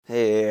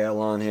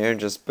on here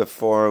just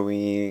before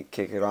we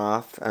kick it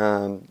off.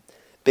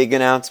 Big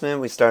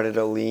announcement, we started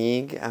a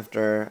league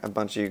after a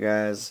bunch of you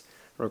guys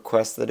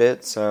requested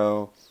it,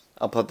 so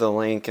I'll put the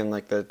link in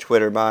like the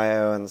Twitter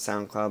bio and the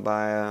SoundCloud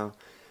bio,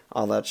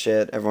 all that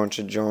shit. Everyone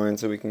should join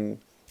so we can,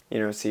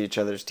 see each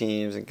other's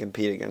teams and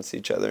compete against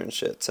each other and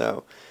shit.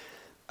 So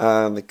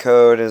the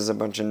code is a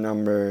bunch of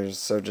numbers,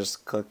 so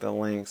just click the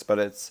links, but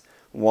it's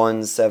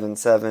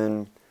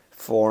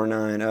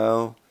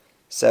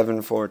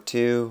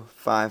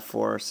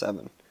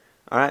 177-490-742-547.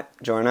 All right,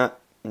 join up.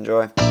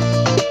 Enjoy.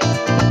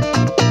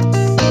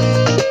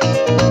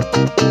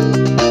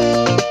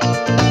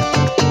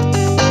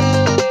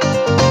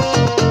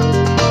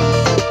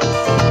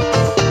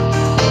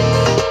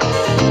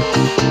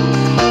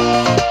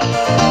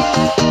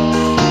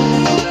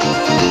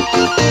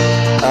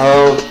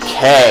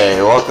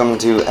 Okay, welcome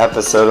to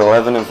episode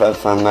 11 of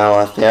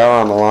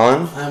FFL. I'm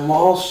Alon. I'm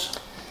Walsh.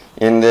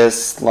 In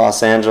this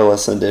Los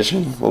Angeles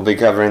edition, we'll be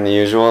covering the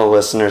usual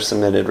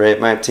listener-submitted Rate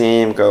My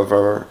Team, go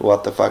over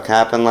what the fuck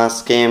happened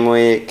last game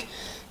week,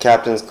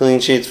 captain's clean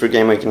sheets for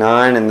game week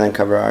 9, and then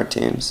cover our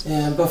teams.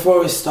 Yeah,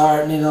 before we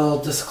start, need a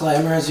little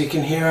disclaimer. As you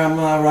can hear, I'm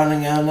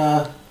running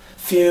on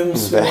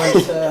fumes.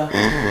 Those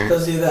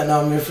of you that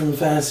know me from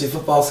Fantasy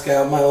Football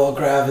Scout, my little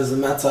Grav is a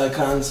Mets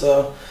icon,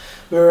 so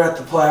we were at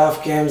the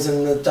playoff games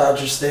in the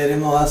Dodger Stadium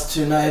the last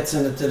 2 nights,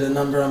 and it did a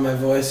number on my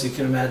voice. You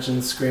can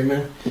imagine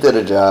screaming. Did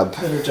a job.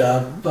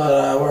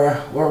 But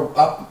we're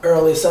up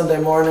early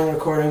Sunday morning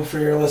recording for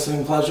your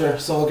listening pleasure.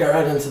 So we'll get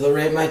right into the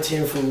Rate My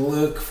Team from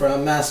Luke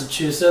from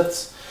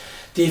Massachusetts.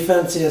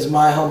 Defense, he has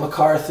Michael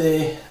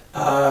McCarthy. He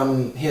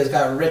has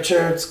got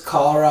Richards,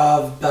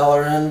 Kolarov,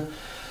 Bellerin,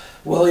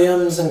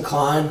 Williams, and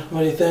Klein.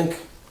 What do you think?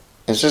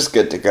 It's just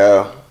good to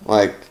go.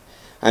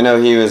 I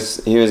know he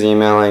was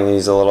emailing,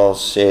 he's a little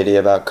shady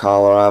about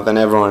Kolarov, and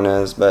everyone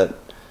is, but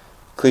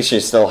Clichy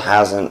still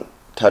hasn't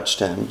touched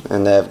him,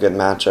 and they have good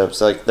matchups.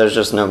 There's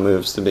just no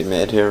moves to be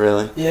made here,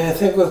 really. Yeah, I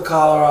think with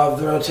Kolarov,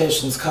 the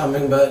rotation's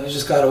coming, but you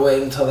just got to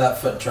wait until that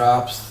foot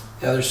drops,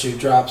 the other shoe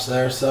drops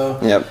there, so.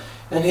 Yep.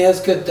 And he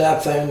has good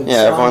depth.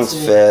 Everyone's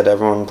fit,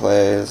 everyone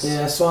plays.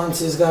 Yeah,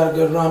 Swansea's got a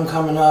good run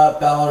coming up,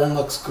 Bellerin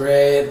looks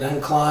great,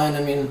 and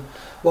Klein,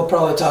 we'll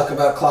probably talk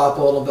about Klopp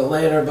a little bit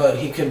later, but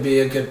he could be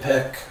a good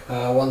pick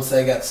once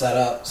they get set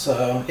up.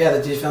 So, yeah,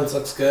 the defense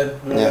looks good.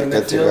 Yeah,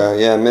 good to go.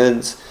 Yeah,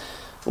 mid's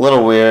a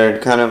little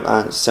weird, kind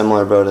of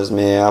similar boat as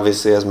me.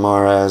 Obviously has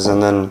Mahrez,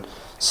 and then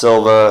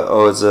Silva,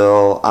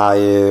 Ozil,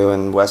 Ayew,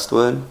 and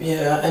Westwood.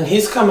 Yeah, and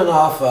he's coming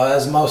off,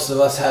 as most of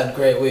us had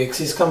great weeks,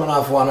 he's coming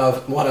off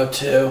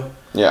 102.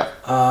 Yeah.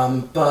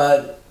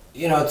 But,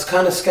 it's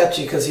kind of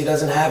sketchy because he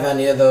doesn't have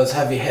any of those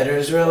heavy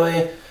hitters,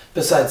 really.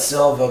 Besides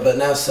Silva, but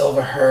now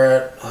Silva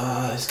hurt.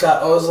 He's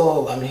got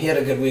Ozil. He had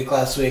a good week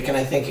last week, and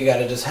I think you got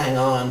to just hang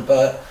on.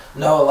 But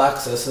no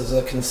Alexis is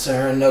a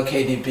concern. No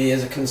KDB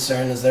is a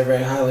concern, as they're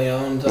very highly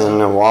owned. And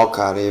no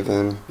Walcott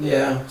even.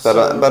 Yeah.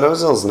 But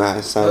Ozil's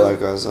nice. I like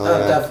Ozil. Oh,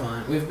 yeah.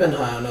 Definitely. We've been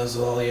high on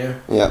Ozil all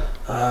year. Yeah.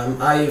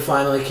 Ayew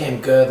finally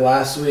came good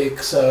last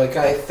week, so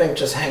I think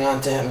just hang on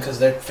to him because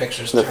their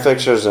fixtures. The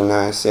fixtures are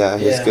nice. Yeah,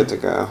 he's good to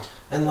go.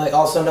 And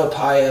also no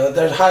Payo.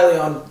 They're highly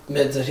on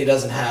mids that he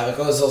doesn't have.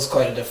 Ozil's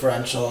quite a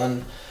differential.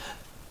 And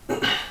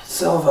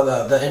Silva,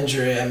 the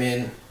injury,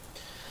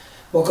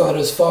 we'll go to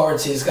his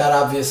forwards. He's got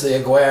obviously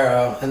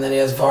Aguero, and then he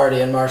has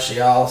Vardy and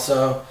Martial.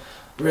 So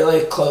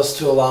really close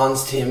to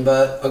Alon's team.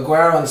 But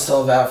Aguero and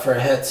Silva out for a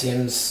hit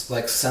seems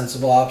like a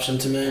sensible option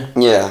to me.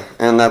 Yeah,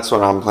 and that's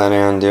what I'm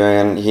planning on doing.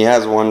 And he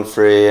has one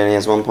free, and he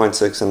has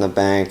 1.6 in the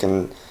bank.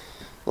 And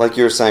like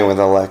you were saying with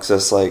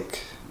Alexis,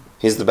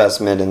 he's the best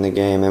mid in the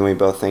game, and we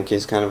both think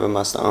he's kind of a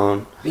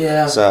must-own.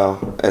 Yeah.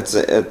 So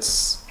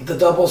it's the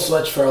double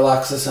switch for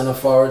Alexis and a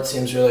forward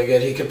seems really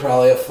good. He could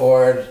probably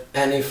afford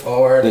any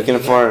forward. He can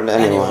afford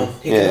anyone.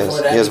 He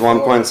has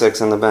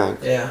 1.6 in the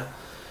bank. Yeah.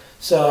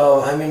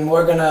 So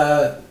we're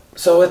gonna.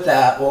 So with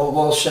that,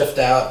 we'll shift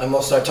out and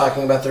we'll start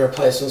talking about the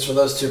replacements for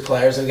those 2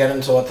 players and get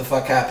into what the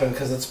fuck happened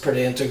because it's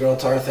pretty integral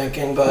to our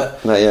thinking. But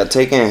yeah,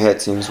 taking a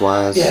hit seems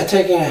wise. Yeah,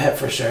 taking a hit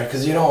for sure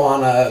because you don't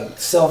want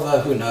Silva,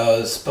 who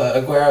knows, but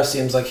Aguero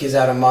seems like he's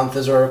out a month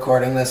as we're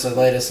recording this, the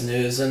latest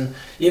news. And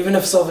even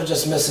if Silva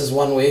just misses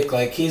 1 week,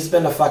 he's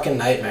been a fucking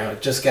nightmare.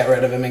 Just get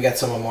rid of him and get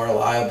someone more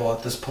reliable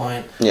at this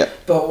point. Yeah.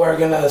 But we're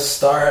gonna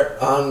start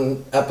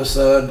on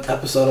episode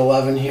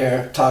 11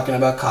 here talking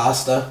about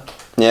Costa.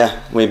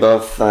 Yeah, we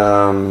both,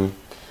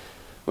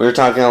 we were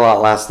talking a lot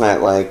last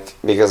night,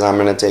 because I'm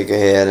going to take a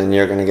hit and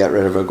you're going to get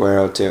rid of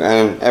Aguero too.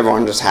 And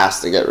everyone just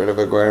has to get rid of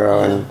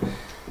Aguero. And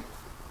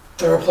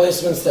the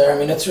replacements there,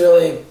 it's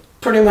really,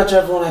 pretty much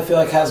everyone I feel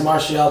like has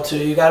Martial too.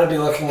 You got to be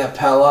looking at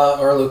Pella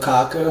or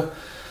Lukaku.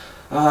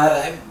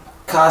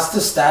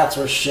 Costa's stats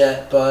were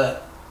shit,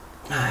 but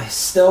he's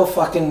still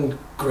fucking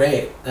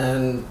great.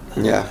 And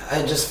yeah.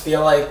 I just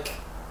feel like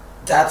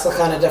that's the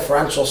kind of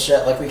differential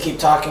shit we keep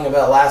talking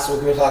about. Last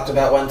week we talked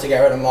about when to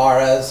get rid of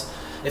Mahrez.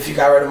 If you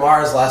got rid of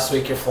Mahrez last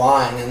week, you're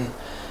flying. And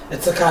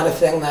It's the kind of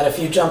thing that if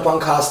you jump on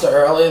Costa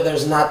early,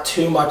 there's not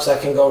too much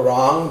that can go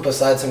wrong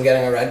besides him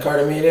getting a red card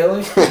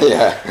immediately.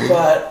 Yeah.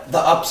 But the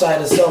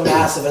upside is so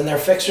massive, and their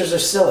fixtures are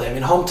silly. I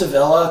mean, home to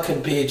Villa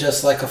could be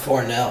just like a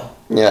 4-0.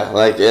 Yeah,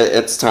 like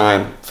it's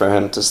time for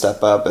him to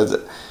step up.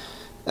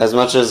 As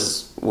much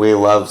as we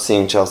love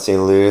seeing Chelsea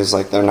lose,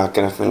 like they're not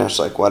going to finish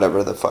like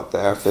whatever the fuck they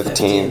are,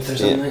 15th. or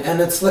something. Yeah. And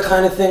it's the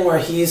kind of thing where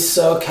he's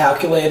so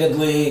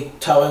calculatedly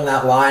towing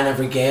that line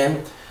every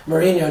game.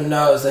 Mourinho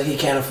knows that he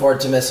can't afford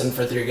to miss him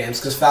for 3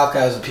 games because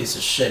Falcao is a piece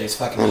of shit. He's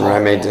fucking And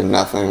horrible. Remy did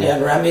nothing. Yeah,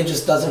 and Remy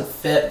just doesn't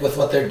fit with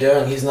what they're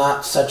doing. He's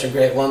not such a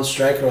great one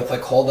striker with like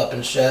hold up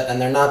and shit,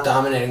 and they're not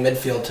dominating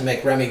midfield to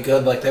make Remy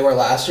good like they were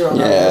last year.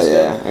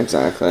 Yeah,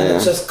 exactly. And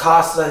it's just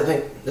Costa, I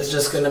think, is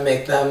just going to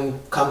make them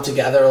come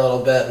together a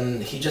little bit,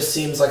 and he just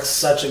seems like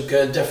such a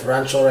good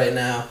differential right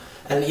now.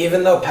 And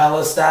even though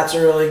Pala's stats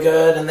are really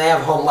good, and they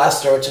have home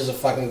Leicester, which is a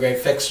fucking great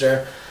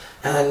fixture,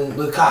 and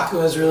Lukaku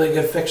has really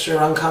good fixture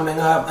run coming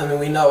up. I mean,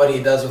 we know what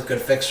he does with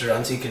good fixture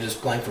runs. He could just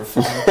blank for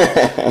fun.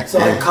 So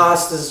like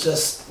Costa's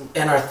just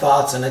in our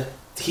thoughts, and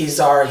he's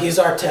our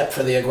tip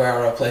for the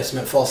Aguero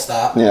replacement. Full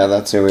stop. Yeah,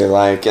 that's who we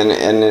like, and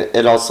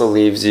it also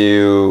leaves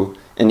you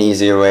an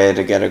easier way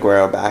to get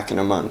Aguero back in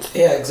a month.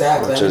 Yeah,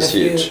 exactly. Which is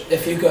huge.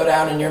 If you go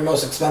down and your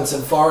most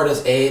expensive forward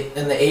is 8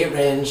 in the 8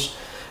 range,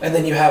 and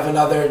then you have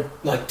another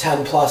like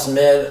 10 plus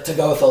mid to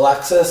go with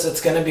Alexis,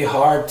 it's going to be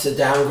hard to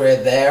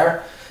downgrade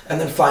there. And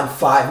then find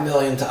 $5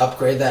 million to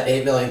upgrade that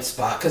 $8 million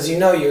spot, because you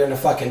know you're gonna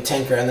fucking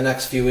tinker in the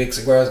next few weeks.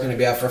 Aguero's gonna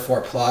be out for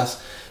 4+.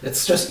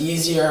 It's just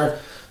easier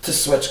to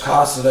switch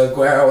Costa to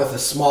Aguero with a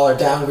smaller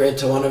downgrade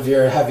to one of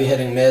your heavy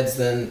hitting mids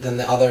than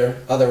the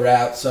other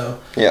route. So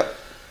yeah.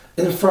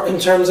 In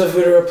terms of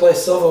who to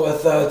replace Silva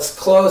with, though, it's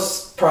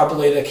close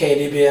probably to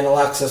KDB and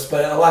Alexis,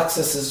 but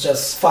Alexis is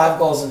just 5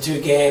 goals in 2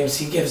 games.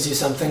 He gives you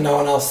something no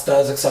one else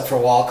does except for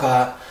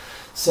Walcott.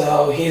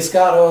 So he's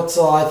got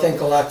Ozil. I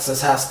think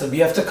Alexis has to.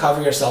 You have to cover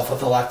yourself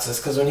with Alexis,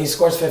 because when he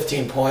scores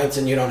 15 points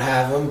and you don't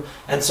have him,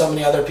 and so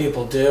many other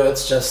people do,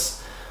 it's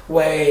just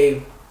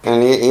way.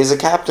 And he's a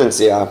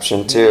captaincy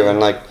option too. And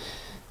like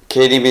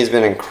KDB's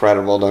been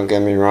incredible. Don't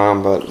get me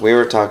wrong, but we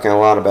were talking a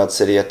lot about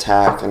City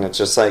attack, and it's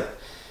just like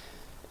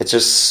it's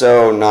just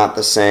so not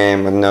the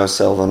same with no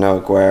Silva,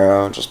 no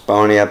Aguero. Just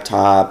Boney up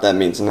top. That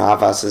means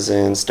Navas is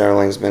in.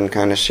 Sterling's been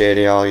kind of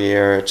shady all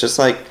year. It's just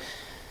like.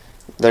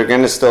 They're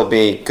going to still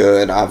be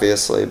good,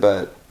 obviously,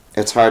 but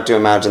it's hard to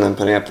imagine them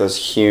putting up those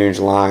huge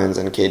lines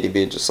and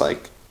KDB just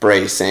like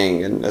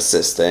bracing and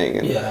assisting,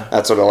 and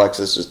that's what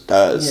Alexis just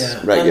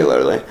does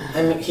regularly.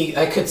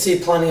 I could see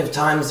plenty of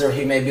times where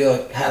he maybe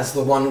like has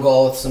the 1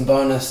 goal with some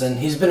bonus, and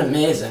he's been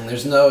amazing.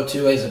 There's no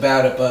 2 ways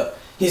about it, but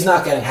he's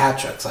not getting hat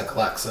tricks like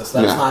Alexis.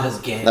 That's not his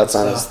game. That's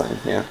not his thing.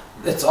 Yeah.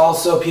 It's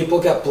also, people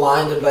get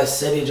blinded by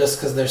City just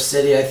because they're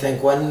City. I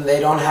think when they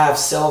don't have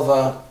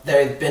Silva,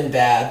 they've been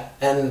bad,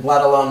 and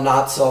let alone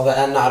not Silva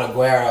and not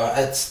Aguero.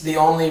 It's the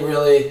only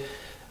really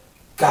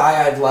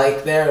guy I'd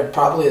like there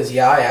probably is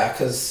Yaya,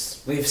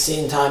 because we've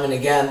seen time and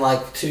again,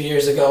 like 2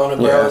 years ago when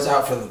Aguero was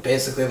out for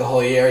basically the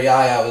whole year,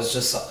 Yaya was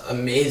just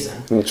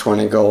amazing.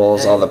 20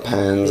 goals, all the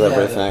pens,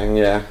 everything,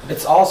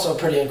 It's also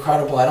pretty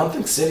incredible. I don't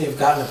think City have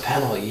gotten a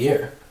pen all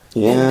year.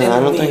 Yeah, I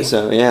don't think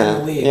so.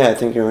 Yeah, I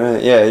think you're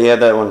right. Yeah, he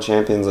had that one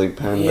Champions League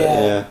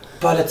pen.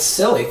 But it's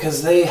silly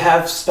because they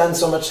have spent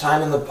so much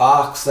time in the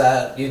box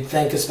that you'd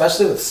think,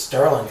 especially with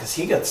Sterling, because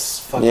he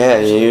gets fucking. Yeah,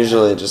 he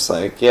usually just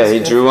like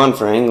he drew one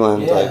for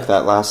England like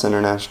that last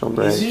international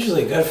break. He's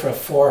usually good for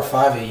 4 or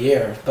 5 a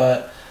year,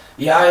 but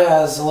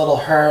Yaya is a little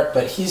hurt.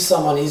 But he's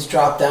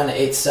dropped down to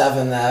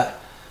 8-7 that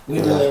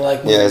we really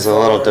like. Yeah, he's a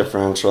little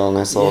differential,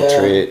 nice little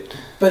treat.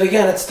 But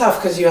again, it's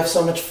tough because you have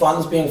so much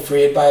funds being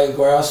freed by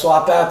Aguero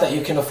swap out that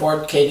you can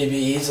afford KDB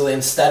easily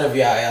instead of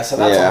Yaya. So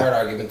that's a hard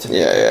argument to make.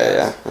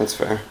 Yeah, that's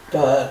fair.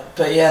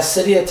 But yeah,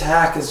 City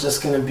attack is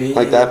just going to be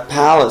like that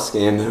Palace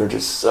game. They were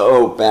just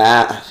so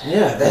bad.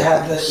 Yeah, they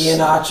had the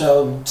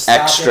Iheanacho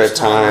extra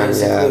time,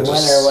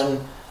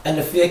 winner and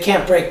if they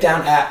can't break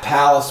down at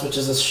Palace, which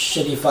is a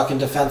shitty fucking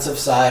defensive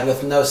side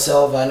with no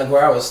Silva and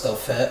Aguero is still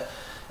fit.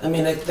 I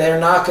mean, they're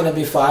not going to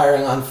be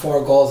firing on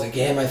 4 goals a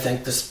game, I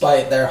think,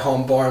 despite their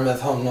home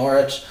Bournemouth, home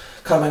Norwich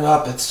coming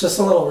up. It's just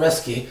a little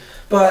risky.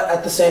 But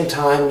at the same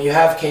time, you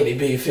have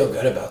KDB, you feel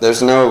good about that.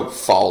 There's no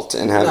fault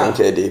in having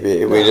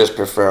KDB. We just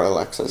prefer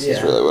Alexis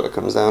is really what it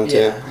comes down to.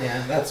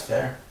 Yeah, that's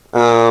fair.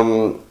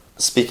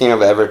 Speaking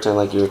of Everton,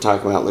 like you were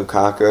talking about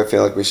Lukaku, I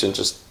feel like we should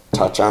just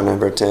touch on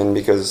Everton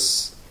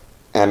because,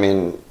 I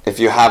mean, if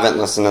you haven't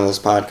listened to this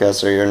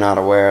podcast or you're not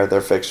aware,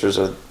 their fixtures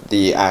are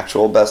the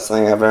actual best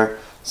thing ever.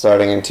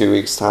 Starting in 2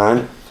 weeks'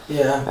 time.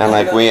 Yeah. And,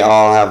 like, we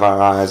all have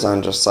our eyes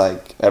on just,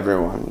 like,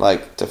 everyone.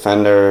 Like,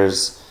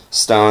 defenders,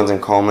 Stones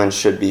and Coleman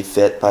should be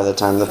fit by the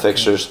time the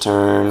fixtures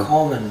turn.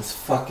 Coleman's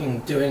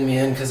fucking doing me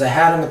in because I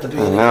had him at the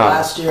beginning of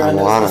last year, and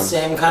it was the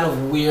same kind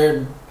of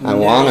weird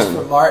news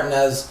for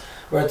Martinez,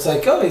 where it's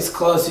like, oh, he's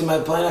close, he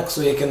might play next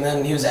week, and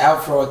then he was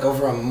out for, like,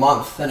 over a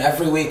month, and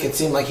every week it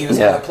seemed like he was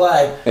going to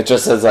play. It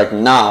just says, like,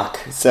 knock,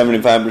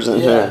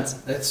 75%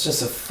 chance. It's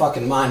just a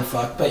fucking mind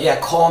fuck. But yeah,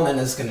 Coleman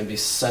is going to be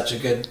such a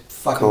good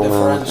fucking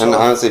differential. And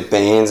honestly,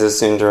 Baines is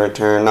soon to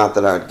return. Not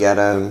that I would get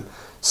him.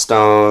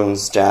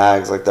 Stones,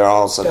 Jags, like they're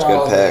all such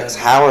good picks.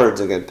 Good. Howard's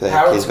a good pick.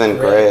 He's been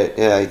great.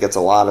 Yeah, he gets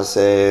a lot of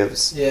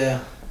saves.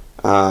 Yeah.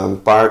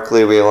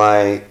 Barkley we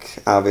like,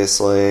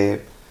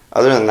 obviously.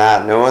 Other than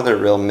that, no other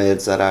real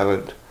mids that I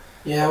would...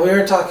 Yeah, we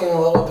were talking a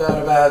little bit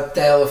about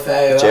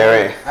Deulofeu.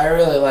 Jerry. I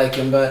really like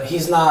him, but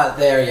he's not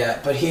there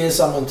yet. But he is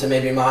someone to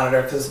maybe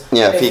monitor. Cause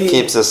if he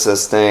keeps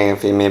assisting,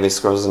 if he maybe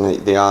scores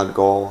the odd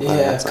goal.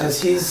 Yeah,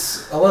 because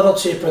he's a little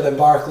cheaper than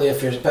Barkley.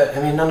 But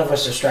I mean, none of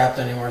us are strapped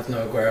anymore with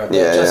no Aguero.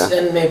 But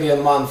in maybe a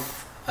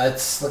month,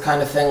 it's the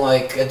kind of thing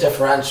like a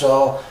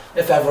differential.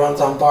 If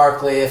everyone's on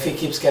Barkley, if he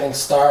keeps getting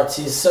starts,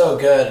 he's so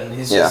good, and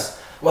he's just...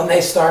 When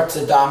they start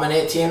to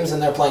dominate teams and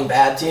they're playing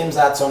bad teams,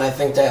 that's when I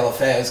think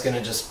Deulofeu is going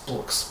to just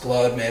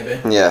explode, maybe.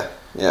 Yeah.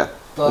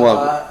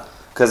 But,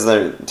 because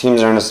their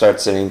teams are going to start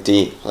sitting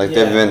deep. Like,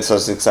 they've been so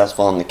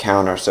successful on the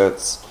counter, so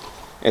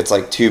it's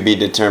like to be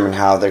determined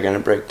how they're going to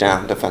break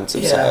down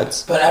defensive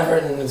sides. But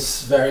Everton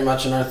is very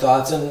much in our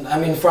thoughts. And, I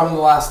mean, from the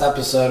last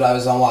episode, I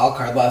was on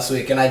Wildcard last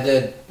week, and I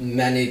did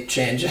many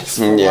changes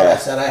from what I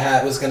said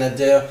I was going to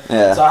do.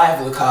 Yeah. So I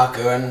have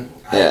Lukaku, and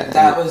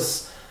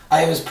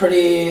I was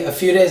pretty, a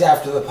few days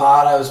after the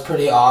pod, I was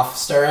pretty off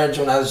Sturridge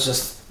when I was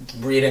just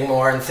reading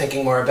more and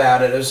thinking more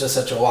about it. It was just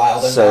such a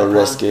wild and so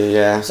risky,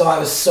 yeah. So I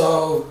was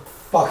so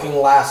fucking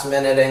last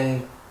minute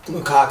in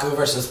Lukaku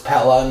versus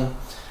Pella, and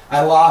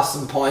I lost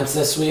some points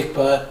this week,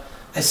 but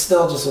I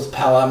still just with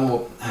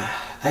Pella,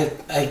 I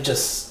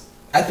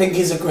think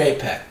he's a great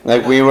pick.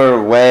 Like, we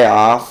were way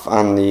off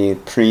on the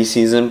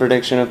preseason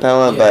prediction of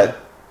Pella, but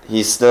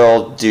he's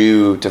still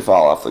due to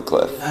fall off the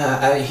cliff.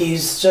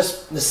 He's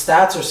just... The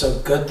stats are so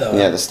good, though.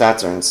 Yeah, the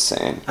stats are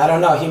insane. I don't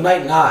know. He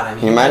might not. I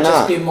mean, he might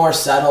not. Just be more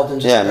settled and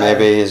just better.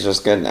 Maybe he's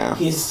just good now.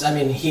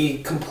 He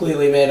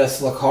completely made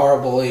us look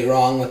horribly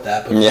wrong with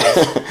that.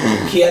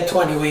 Because he had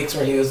 20 weeks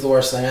where he was the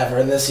worst thing ever,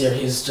 and this year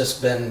he's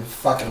just been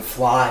fucking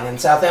flying.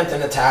 And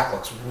Southampton attack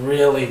looks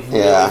really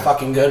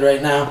fucking good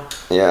right now.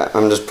 Yeah,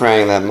 I'm just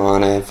praying that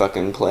Mane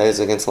fucking plays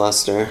against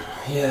Leicester.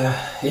 Yeah,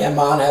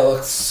 Mane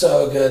looks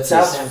so good.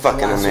 Southampton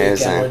fucking last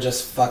amazing. Weekend were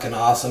just fucking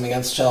awesome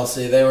against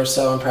Chelsea. They were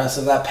so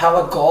impressive. That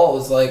Pella goal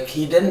was like,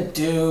 he didn't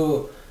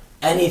do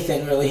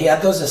anything really. He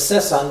had those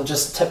assists on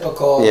just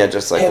typical... Yeah,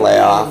 just like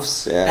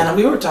layoffs. Yeah. And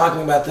we were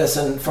talking about this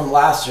from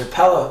last year.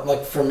 Pella,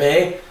 like for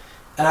me...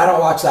 And I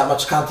don't watch that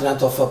much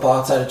continental football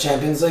outside of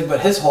Champions League, but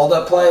his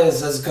hold-up play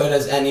is as good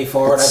as any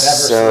forward I've ever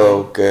seen.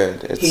 So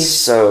good. It's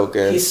so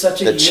good. He's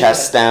such a the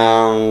chest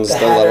downs,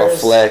 the little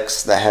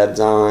flicks, the heads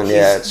on.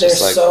 It's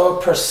just like... They're so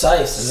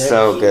precise. And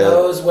so good. He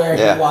knows where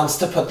he wants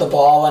to put the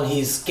ball when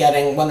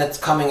it's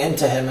coming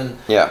into him. And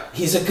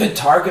he's a good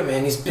target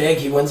man. He's big.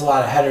 He wins a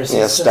lot of headers.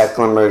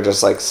 Stecklenburg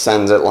just like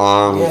sends it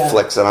long,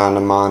 flicks it on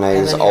to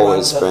Mane. He's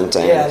always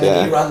sprinting. And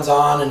then he runs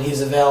on and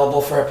he's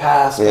available for a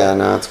pass.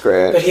 It's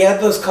great. But he had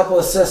those couple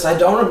assists. I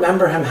don't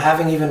remember him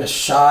having even a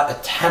shot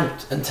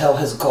attempt until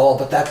his goal,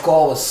 but that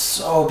goal was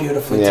so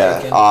beautifully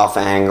taken. Off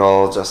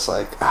angle, just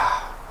like...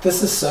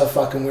 This is so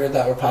fucking weird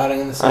that we're potting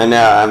in this. I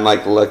know, I'm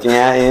like looking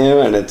at you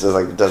and it just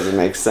like doesn't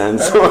make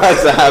sense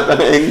what's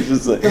happening.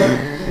 Just like...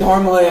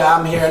 Normally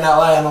I'm here in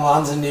LA and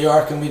Alon's in New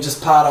York and we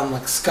just pot on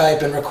like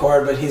Skype and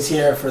record, but he's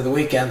here for the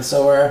weekend,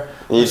 so we're...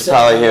 You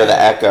probably hear the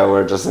echo.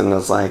 We're just in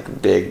this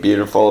like big,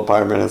 beautiful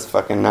apartment. It's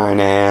fucking 9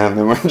 a.m.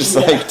 and we're just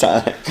like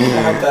tired.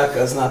 I hope that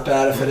goes not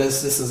bad. If it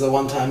is, this is a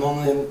one-time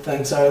only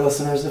thing. Sorry,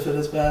 listeners, if it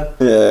is bad.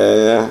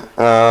 Yeah.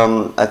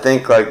 I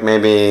think like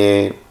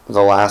maybe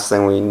the last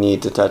thing we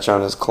need to touch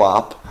on is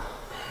Klopp.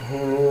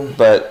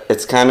 But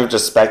it's kind of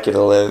just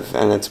speculative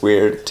and it's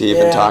weird to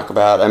even talk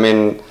about. I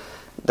mean,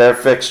 their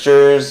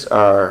fixtures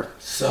are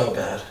so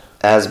bad.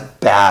 As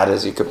bad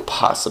as you could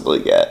possibly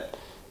get.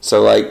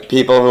 So, like,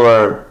 people who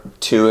are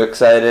too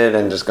excited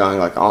and just going,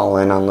 like, all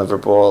in on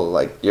Liverpool,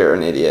 like, you're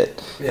an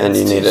idiot. And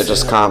you need to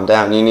just calm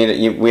down.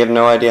 We have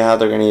no idea how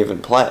they're going to even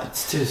play.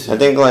 It's too soon. I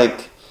think,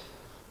 like,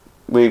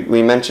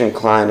 we mentioned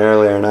Klein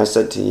earlier, and I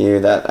said to you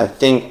that I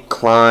think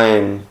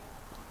Klein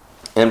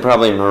and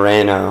probably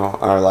Moreno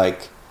are,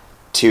 like,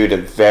 two to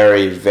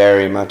very,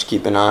 very much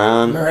keep an eye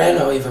on.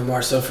 Moreno even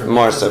more so for me.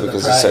 More so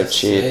because he's so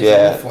cheap,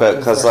 but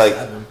because, like,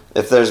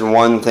 if there's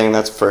one thing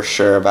that's for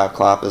sure about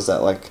Klopp is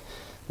that, like,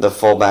 the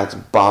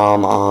fullbacks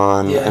bomb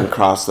on and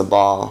cross the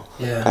ball.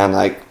 Yeah. And,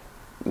 like,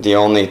 the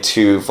only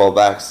two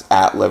fullbacks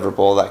at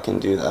Liverpool that can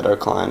do that are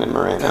Klein and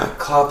Moreno. God,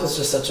 Klopp is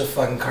just such a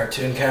fucking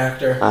cartoon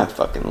character. I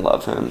fucking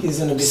love him. He's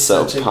going to be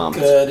so such pumped.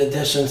 a good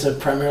addition to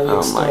Premier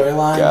League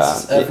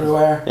storylines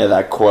everywhere. Yeah,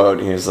 that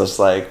quote, he was just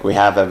like, we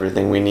have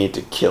everything we need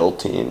to kill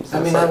teams.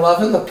 I mean, I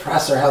love in the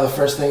presser how the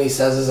first thing he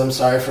says is, I'm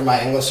sorry for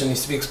my English, and he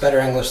speaks better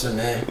English than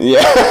me.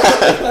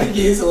 Yeah. Like,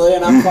 easily,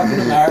 and I'm fucking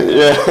American.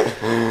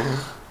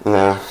 Yeah.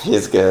 No,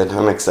 he's good.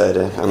 I'm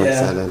excited. I'm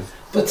excited.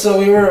 But so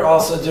we were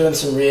also doing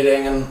some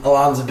reading, and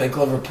Alon's a big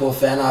Liverpool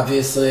fan,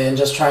 obviously, and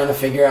just trying to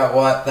figure out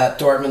what that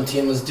Dortmund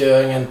team was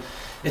doing. And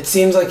it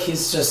seems like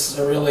he's just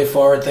a really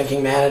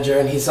forward-thinking manager,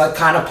 and he's like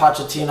kind of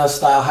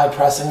Pochettino-style high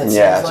pressing. It seems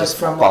like just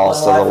from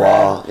balls to the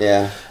wall.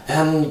 Yeah.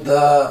 And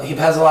he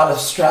has a lot of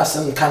stress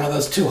and kind of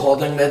those two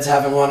holding mids,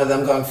 having one of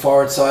them going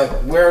forward.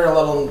 So we're a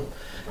little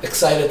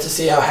excited to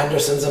see how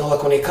Henderson's going to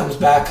look when he comes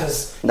back,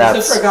 because he's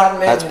a forgotten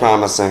man. That's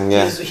promising,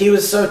 yeah. He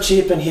was so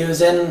cheap, and he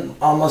was in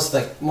almost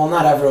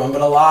not everyone,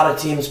 but a lot of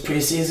teams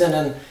preseason.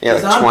 And yeah,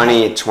 like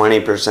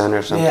 20%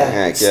 or something.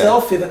 Yeah,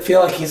 still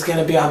feel like he's going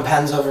to be on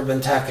pens over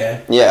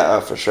Benteke. Yeah,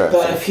 for sure.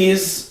 But if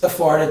he's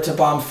afforded to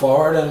bomb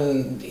forward,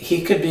 and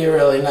he could be a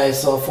really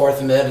nice little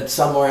fourth mid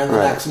somewhere in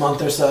the next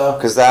month or so.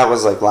 Because that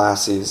was like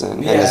last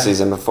season and the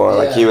season before.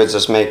 Like he was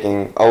just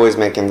always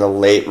making the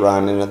late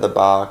run into the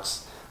box.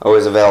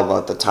 Always available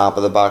at the top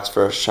of the box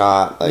for a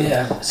shot.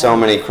 So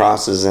many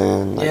crosses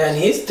in. And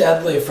he's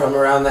deadly from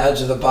around the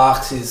edge of the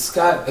box. He's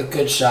got a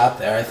good shot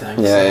there, I think.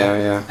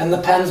 Yeah. And the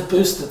pens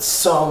boost it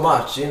so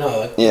much,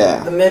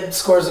 The mid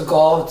scores a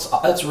goal.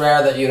 It's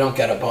rare that you don't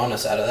get a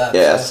bonus out of that.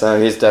 Yeah, so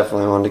he's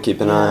definitely one to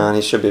keep an eye on.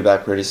 He should be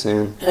back pretty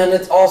soon. And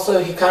it's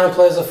also, he kind of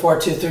plays a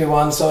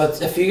 4-2-3-1. So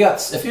if you have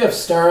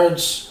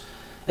Sturridge,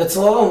 it's a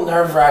little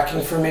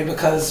nerve-wracking for me,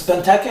 because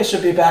Benteke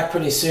should be back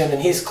pretty soon,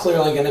 and he's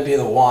clearly going to be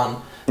the one.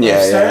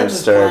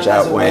 Sturridge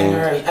out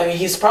winger. I mean,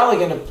 he's probably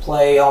going to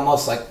play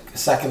almost like a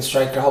second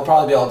striker. He'll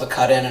probably be able to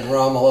cut in and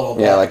roam a little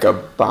bit. Yeah, like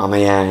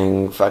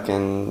Aubameyang,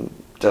 fucking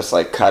just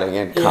like cutting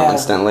it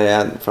constantly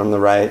from the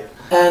right.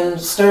 And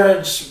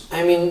Sturridge,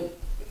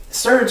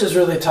 Sturridge is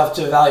really tough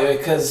to evaluate,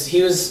 because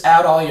he was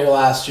out all year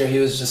last year. He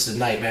was just a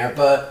nightmare.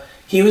 But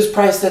he was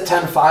priced at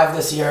 10.5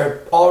 this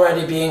year,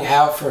 already being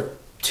out for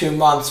 2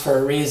 months for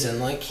a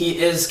reason. Like, he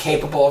is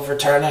capable of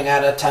returning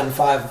at a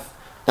 10.5.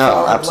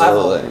 Oh,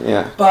 absolutely, level.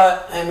 Yeah.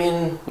 But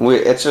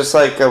it's just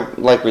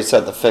like we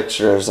said, the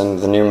fixtures and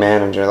the new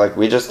manager. Like,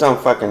 we just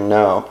don't fucking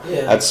know.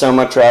 Yeah. I'd so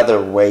much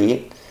rather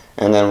wait,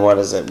 and then what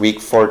is it?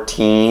 Week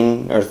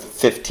 14 or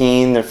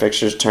 15, their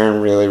fixtures turn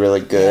really,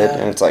 really good,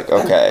 and it's like,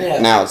 okay,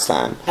 now it's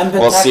time.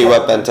 We'll see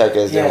what Benteke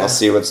is doing. We'll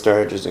see what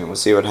Sturridge is doing. We'll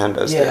see what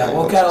Hendo's doing. Yeah,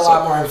 we'll get a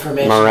lot more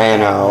information.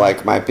 Moreno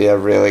might be a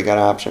really good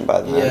option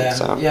by then. Yeah.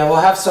 So. Yeah,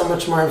 we'll have so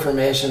much more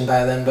information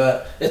by then.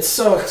 But it's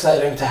so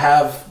exciting to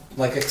have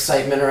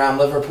excitement around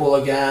Liverpool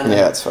again.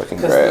 Yeah, it's fucking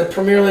great. Because the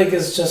Premier League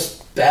is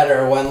just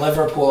better when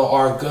Liverpool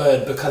are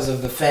good, because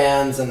of the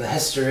fans and the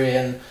history,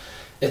 and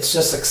it's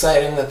just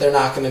exciting that they're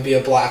not going to be a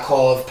black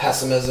hole of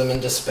pessimism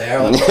and despair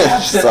all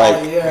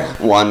year.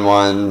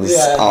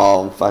 1-1s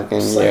all fucking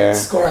just year.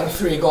 Scoring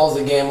 3 goals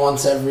a game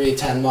once every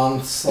 10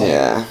 months.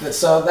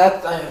 So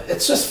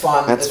it's just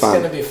fun. It's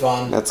going to be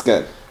fun. That's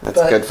good.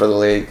 That's good for the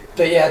league.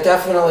 But yeah,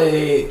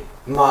 definitely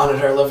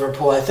monitor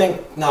Liverpool. I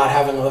think not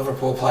having a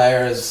Liverpool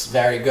player is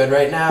very good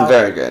right now.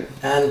 Very good.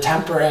 And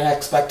tempering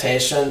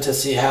expectation to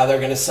see how they're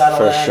going to settle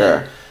for in. For sure.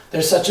 And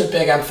there's such a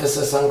big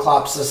emphasis on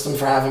Klopp's system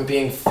for having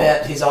being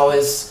fit. He's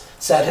always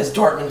said his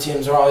Dortmund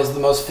teams are always the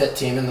most fit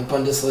team in the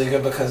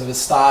Bundesliga because of his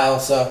style.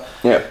 So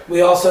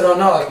we also don't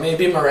know.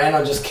 Maybe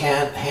Moreno just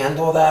can't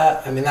handle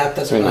that. That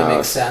doesn't really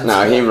make sense.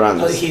 No, he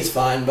runs. He's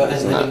fine. But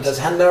does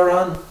Hendo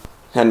run?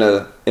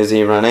 Hendo, is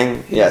he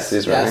running? Yes,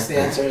 he's running. Yes, the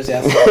answer is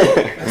yes.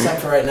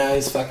 Except for right now,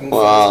 he's fucking...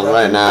 Well,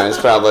 right now he's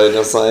probably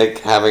just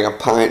having a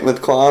pint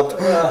with Klopp.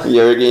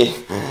 Jurgi,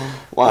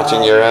 watching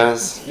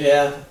Euros.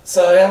 Yeah.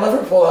 So,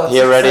 Liverpool... He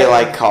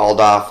already,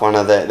 called off one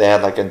of they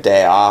had, a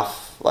day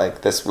off,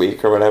 this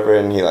week or whatever,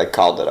 and he,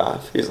 called it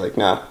off. He's like,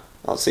 no,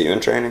 I'll see you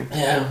in training.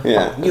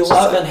 Yeah. You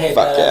love and hate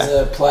that as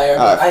a player.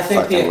 But I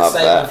think the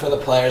excitement for the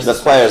players... The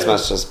players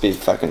must just be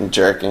fucking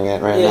jerking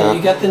it right now. Yeah,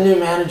 you get the new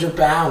manager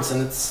bounce,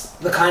 and it's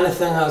the kind of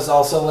thing. I was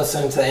also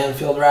listening to the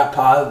Anfield Rap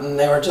Pod, and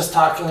they were just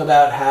talking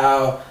about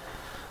how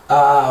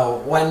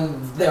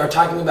when they were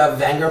talking about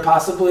Wenger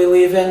possibly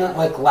leaving,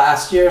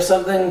 last year or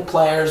something,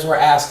 players were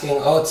asking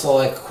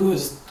Özil,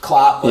 who's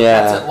Klopp?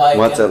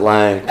 What's it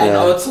like? And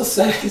Özil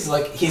said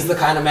he's the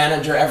kind of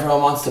manager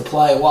everyone wants to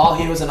play, while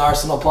he was an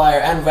Arsenal player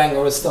and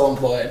Wenger was still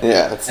employed.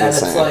 Yeah, it's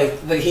insane.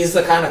 It's he's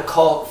the kind of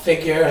cult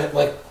figure,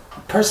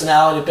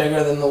 personality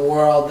bigger than the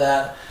world,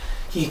 that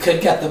he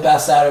could get the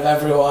best out of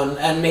everyone,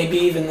 and maybe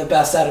even the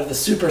best out of the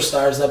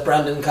superstars that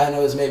Brendan kind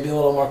of was maybe a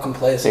little more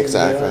complacent.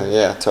 Exactly,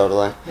 yeah,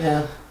 totally.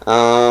 Yeah.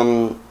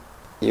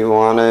 You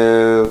want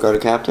to go to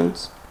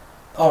captains?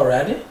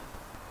 Already?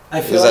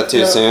 Is that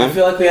too soon? I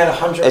feel like we had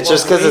 100. It's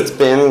just because it's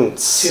been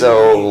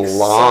so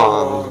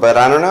long. But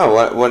I don't know.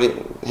 What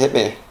hit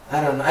me?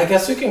 I don't know. I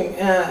guess we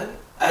can...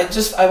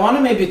 I want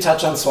to maybe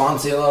touch on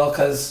Swansea a little,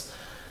 because...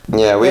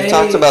 Yeah, we've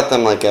talked about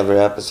them every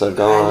episode.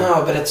 Go on. I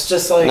know, but it's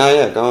just No,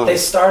 yeah, go on. They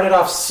started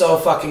off so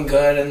fucking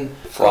good, and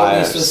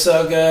Flyers was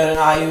so good, and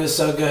Ayew was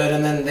so good,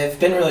 and then they've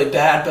been really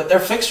bad, but their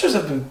fixtures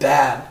have been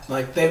bad.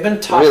 They've been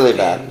tough really games.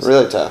 Bad,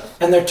 really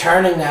tough. And they're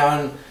turning now,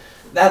 and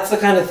that's the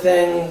kind of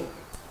thing...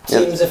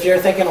 Teams, if you're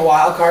thinking of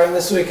wild carding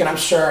this week, and I'm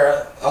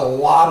sure a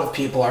lot of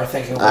people are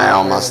thinking of wild carding I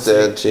almost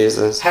did,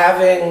 Jesus.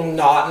 Having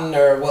Naughton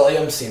or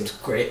Williams seems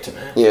great to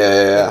me.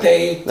 Yeah.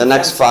 The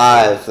next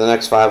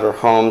five are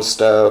home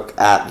Stoke,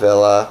 at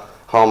Villa,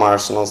 home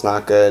Arsenal's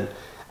not good,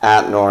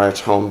 at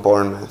Norwich, home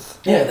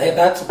Bournemouth. Yeah,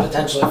 that's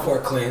potentially 4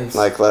 cleans.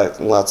 Let's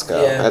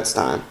go. Yeah. It's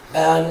time.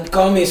 And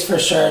Gomes for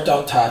sure,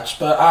 don't touch.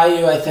 But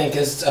Ayew, I think,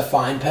 is a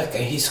fine pick.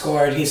 He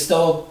scored. He's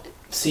still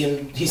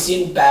he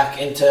seemed back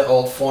into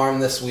old form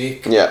this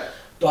week. Yeah.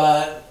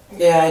 But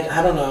yeah,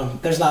 I don't know.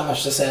 There's not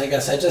much to say. I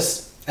guess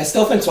I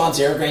still think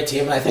Swansea are a great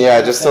team, and I think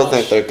I just still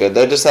think they're good.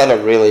 They just had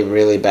a really,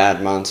 really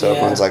bad month, so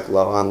everyone's like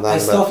low on them. I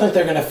still think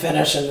they're going to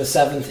finish in the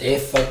 7th,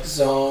 8th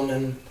zone,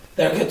 and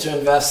they're good to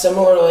invest.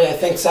 Similarly, I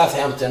think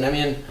Southampton. I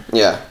mean,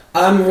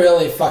 I'm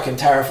really fucking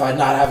terrified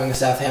not having a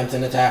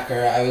Southampton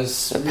attacker. I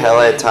was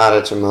Pele,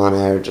 Tadic, and Mane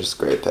are just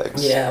great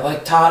picks. Yeah,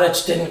 like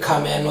Tadic didn't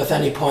come in with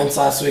any points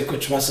last week,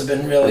 which must have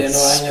been really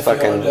annoying. If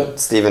fucking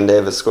Stephen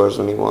Davis scores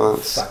when he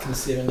wants. Fucking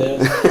Stephen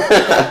Davis.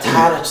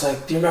 Tadic,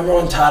 like, do you remember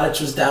when Tadic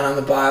was down on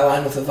the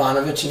byline with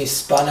Ivanovic and he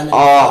spun him and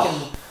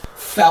he fucking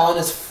fell on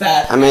his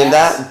fat ass?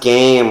 That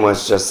game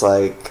was just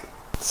like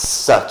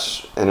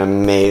such an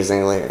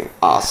amazingly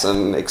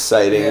awesome,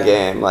 exciting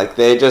game. Like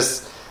they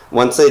just.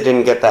 Once they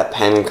didn't get that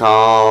pen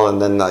call,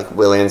 and then like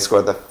Willian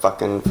scored the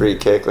fucking free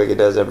kick like he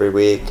does every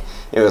week,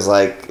 it was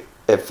like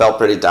it felt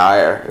pretty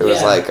dire. It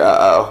was like,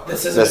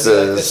 this is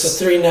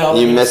a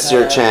 3-0. You missed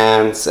your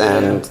chance,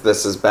 and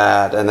this is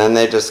bad. And then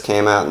they just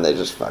came out and they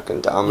just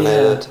fucking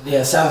dominated.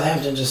 Yeah,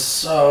 Southampton just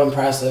so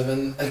impressive,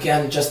 and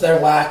again, just their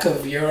lack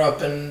of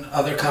Europe and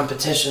other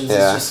competitions is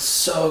just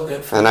so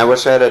good for them. And I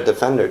wish I had a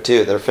defender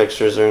too. Their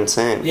fixtures are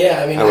insane.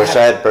 Yeah, I mean, I wish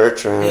I had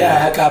Bertrand.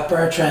 Yeah, I got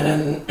Bertrand,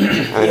 and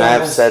I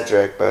have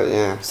Cedric, but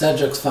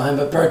Cedric's fine,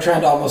 but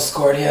Bertrand almost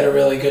scored. He had a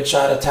really good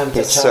shot attempt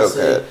at Chelsea. So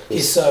good.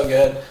 He's so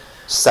good.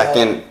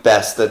 Second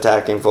best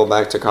attacking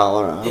fullback to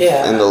Kolarov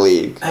in the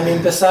league. I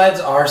mean, besides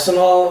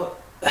Arsenal,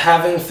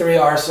 having 3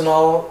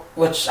 Arsenal,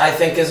 which I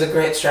think is a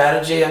great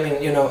strategy. I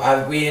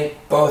mean, we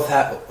both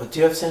have... Do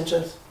you have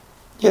Sanchez?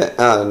 Yeah,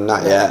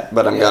 not yet,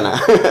 but I'm gonna.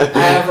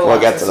 We'll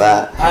get to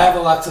that. I have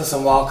Alexis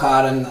and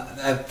Walcott, and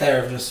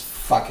they're just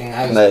fucking...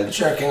 I was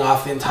jerking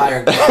off the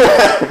entire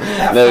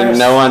game.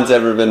 No one's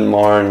ever been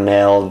more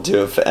nailed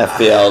to a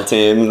FPL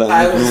team than...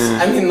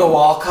 the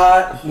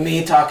Walcott,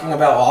 me talking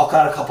about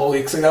Walcott a couple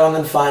weeks ago and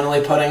then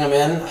finally putting him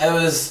in, it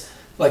was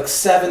like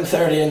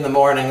 7:30 in the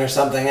morning or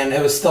something, and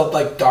it was still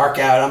like dark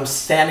out. I'm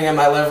standing in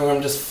my living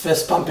room just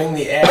fist pumping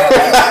the air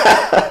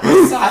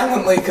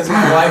silently because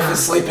my wife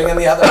is sleeping in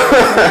the other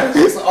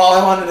room. All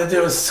I wanted to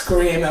do was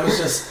scream. It was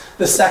just...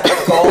 The second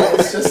goal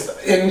was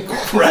just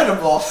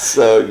incredible.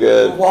 So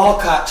good.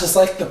 Walcott, just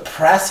like the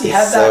press he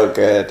had. So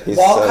good. He's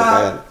Walcott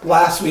so good.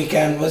 Last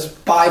weekend was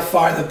by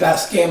far the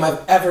best game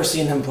I've ever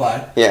seen him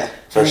play. Yeah,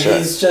 for sure.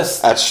 He's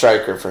just... At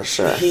striker, for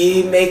sure.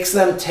 He makes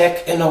them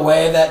tick in a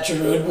way that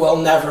Giroud will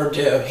never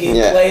do. He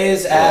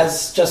plays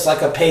as just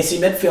like a pacey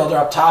midfielder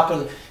up top,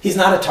 and he's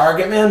not a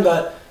target man,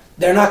 but...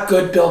 They're not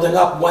good building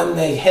up when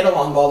they hit a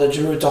long ball to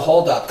Giroud to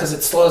hold up because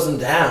it slows them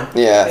down.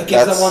 Yeah, it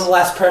gives them one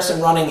less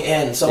person running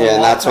in. So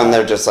and that's when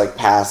they're just like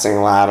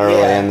passing laterally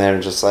and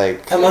they're just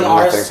like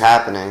nothing's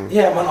happening.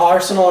 Yeah, when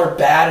Arsenal are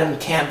bad and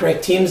can't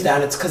break teams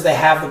down, it's because they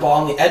have the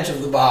ball on the edge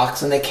of the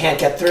box and they can't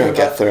get through.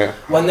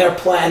 When they're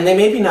playing, they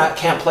maybe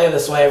can't play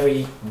this way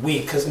every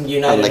week because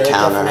United are a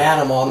different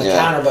animal on the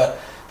counter, but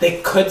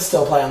they could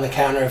still play on the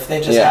counter if they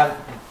just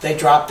they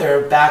drop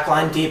their back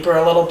line deeper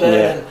a little bit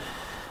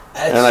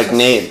and like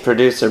Nate,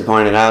 producer,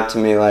 pointed out to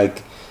me,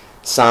 like,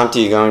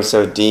 Santi going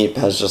so deep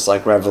has just,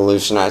 like,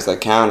 revolutionized the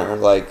counter.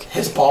 Like,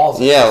 his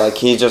balls. Yeah, like,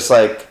 he just,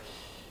 like,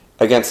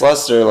 against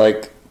Leicester,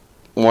 like,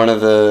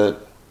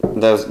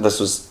 this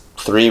was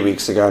 3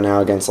 weeks ago now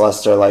against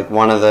Leicester, like,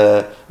 one of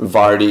the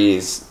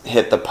Vardys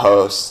hit the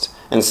post,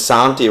 and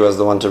Santi was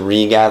the one to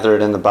regather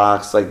it in the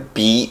box, like,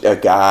 beat a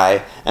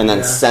guy, and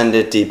then send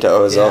it deep to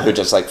Ozil, who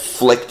just, like,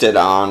 flicked it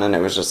on, and it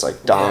was just,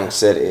 like, Dong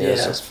City. It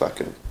was just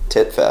fucking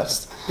tit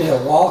fest.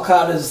 Yeah,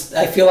 Walcott is...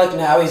 I feel like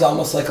now he's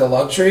almost like a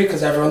luxury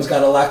because everyone's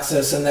got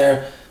Alexis in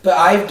there. But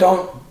I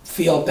don't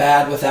feel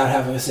bad without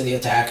having a City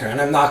attacker,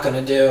 and I'm not going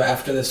to do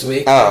after this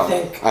week.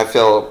 I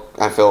feel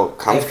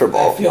comfortable.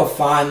 I feel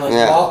fine. Like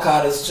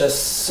Walcott is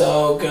just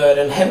so good,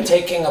 and him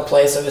taking a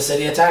place of a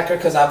City attacker,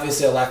 because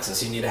obviously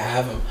Alexis, you need to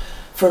have him.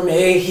 For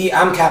me,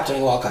 I'm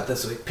captaining Walcott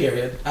this week,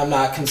 period. I'm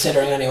not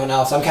considering anyone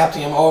else. I'm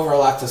captaining him over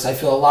Alexis. I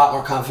feel a lot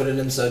more confident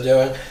in so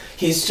doing.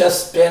 He's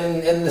just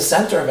been in the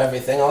center of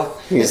everything.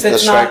 He's the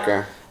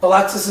striker.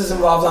 Alexis is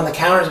involved on the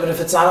counters, but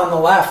if it's not on the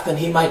left, then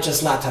he might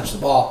just not touch the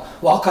ball.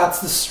 Walcott's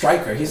the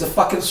striker. He's a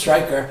fucking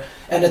striker.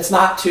 And it's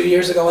not 2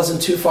 years ago,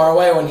 wasn't too far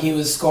away when he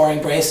was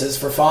scoring braces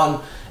for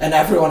fun, and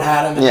everyone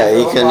had him. And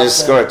he can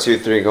just score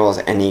 2-3 goals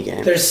any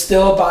game. There's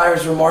still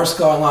buyer's remorse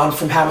going on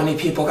from how many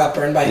people got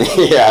burned by him.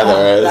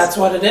 There is. That's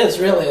what it is,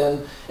 really.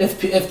 And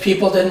if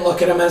people didn't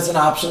look at him as an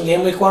option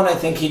game week 1, I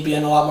think he'd be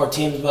in a lot more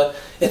teams, but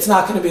it's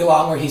not going to be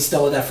long where he's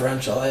still a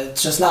differential.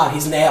 It's just not.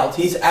 He's nailed.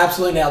 He's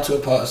absolutely nailed to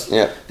a post.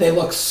 Yeah. They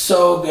look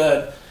so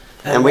good.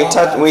 And we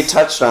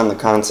touched on the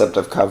concept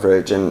of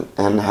coverage and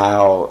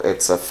how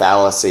it's a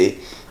fallacy.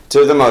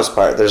 To the most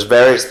part, there's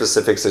very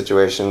specific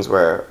situations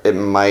where it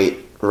might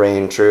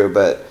reign true,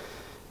 but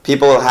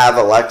people have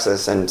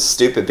Alexis, and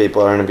stupid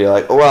people are going to be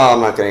like, "Oh, well,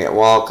 I'm not going to get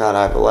Walcott,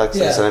 I have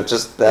Alexis," and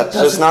that's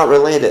just not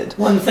related.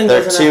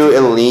 They're two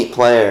elite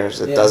players.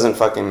 It doesn't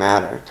fucking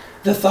matter.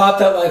 The thought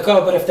that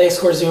but if they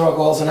score 0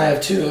 goals and I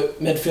have 2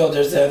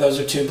 midfielders there, those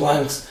are 2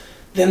 blanks.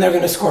 then they're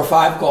going to score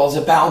 5 goals.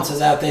 It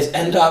balances out. They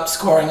end up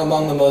scoring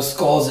among the most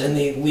goals in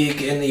the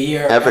league in the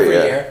year every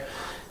year.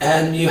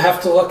 And you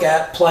have to look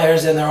at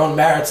players in their own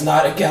merits,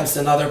 not against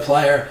another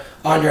player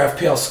on your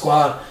FPL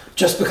squad.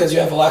 Just because you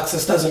have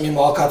Alexis doesn't mean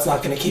Walcott's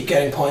not going to keep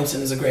getting points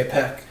and is a great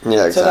pick.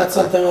 Yeah, exactly. So that's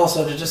something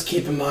also to just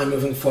keep in mind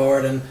moving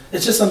forward. And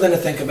it's just something to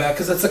think about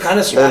because it's the kind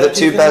of strategy. They're the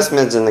two best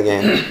mids in the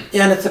game.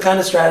 Yeah, and it's the kind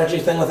of strategy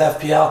thing with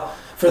FPL.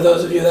 For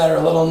those of you that are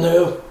a little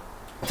new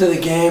to the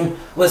game,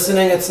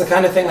 listening, it's the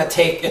kind of thing that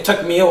it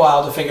took me a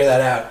while to figure that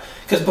out.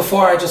 Because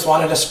before I just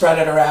wanted to spread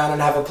it around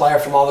and have a player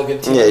from all the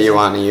good teams. Yeah, you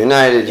want a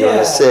United, you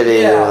want a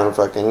City, you want a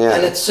fucking,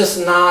 And it's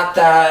just not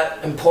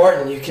that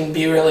important. You can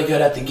be really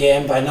good at the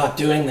game by not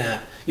doing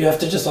that. You have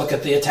to just look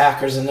at the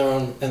attackers in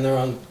their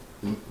own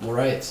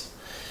rights.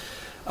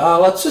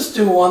 Let's just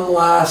do one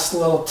last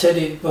little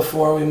titty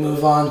before we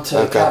move on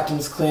to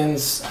Captain's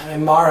Cleans. I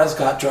mean, Mahrez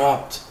got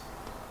dropped.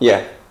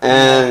 Yeah,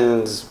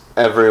 and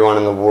everyone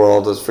in the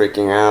world was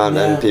freaking out,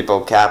 and people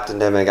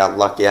captained him and got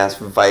lucky-ass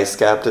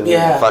vice-captain.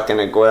 Fucking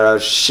Aguero,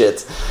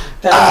 shit.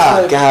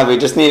 God, we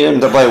just needed him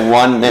to play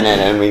 1 minute,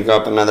 and we go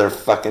up another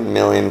fucking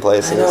million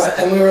places. I know,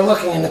 and we were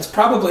looking, and it's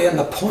probably in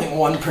the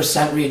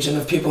 0.1% region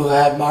of people who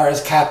had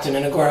Mahrez captain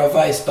and Aguero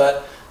vice,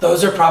 but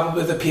those are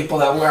probably the people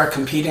that we're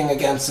competing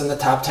against in the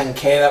top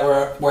 10K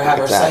that we have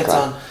our sights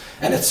on.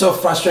 And it's so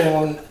frustrating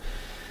when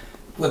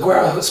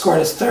Aguero scored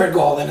his 3rd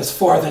goal, then his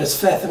 4th, and his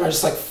 5th, and we're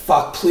just like,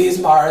 fuck, please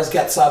Mahrez,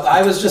 get sub.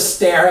 I was just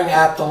staring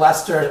at the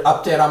Leicester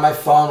update on my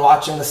phone,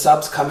 watching the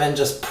subs come in,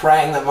 just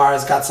praying that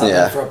Mahrez got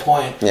something for a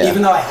point,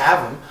 even though I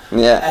have him.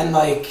 Yeah. And,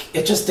 like,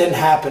 it just didn't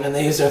happen, and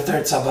they used their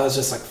 3rd sub. I was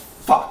just like,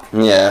 fuck.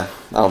 Yeah,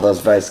 all those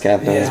vice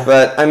captains. Yeah.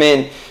 But, I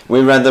mean, we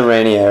read the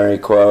Ranieri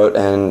quote,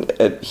 and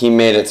he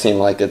made it seem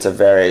like it's a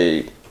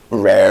very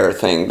rare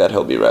thing that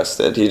he'll be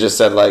rested. He just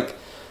said, like,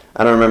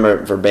 I don't remember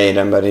it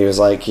verbatim, but he was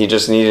like, he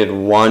just needed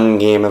 1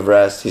 game of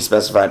rest. He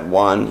specified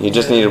 1. He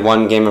just needed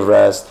 1 game of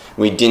rest.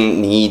 We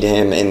didn't need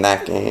him in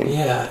that game.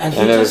 Yeah, and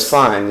it was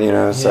fine,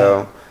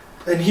 so.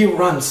 And he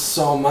runs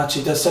so much.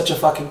 He does such a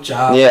fucking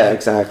job. Yeah,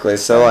 exactly.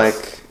 So,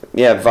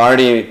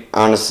 Vardy,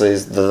 honestly,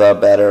 is the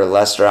better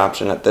Leicester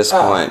option at this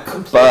point.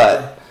 Completely.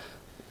 But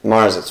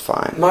Mahrez is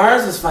fine.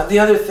 Mahrez is fine. The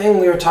other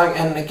thing we were talking,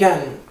 and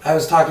again, I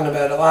was talking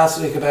about it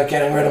last week about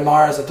getting rid of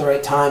Mahrez at the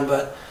right time,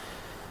 but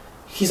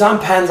he's on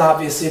pens,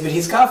 obviously, but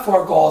he's got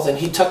 4 goals, and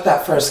he took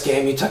that first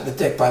game. He took the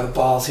dick by the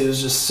balls. He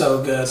was just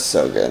so good.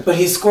 So good. But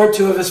he scored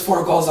 2 of his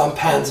 4 goals on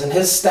pens, and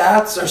his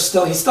stats are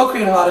still... He's still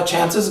creating a lot of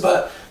chances,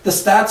 but the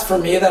stats for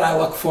me that I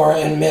look for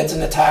in mids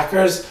and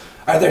attackers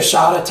are their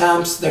shot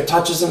attempts, their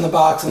touches in the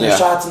box, and their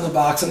shots in the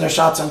box, and their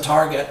shots on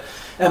target.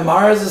 And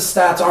Mahrez's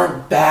stats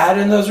aren't bad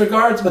in those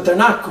regards, but they're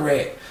not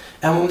great.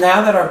 And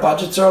now that our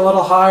budgets are a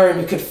little higher and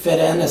you could fit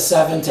in a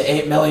 7 to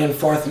 8 million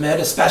 4th mid,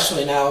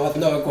 especially now with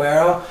no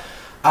Aguero,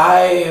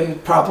 I am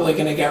probably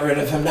going to get rid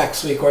of him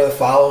next week or the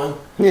following.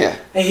 Yeah.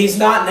 And he's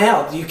not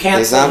nailed. You can't.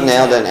 He's not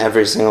nailed, and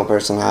every single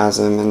person has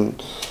him,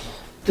 and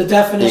the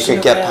definition.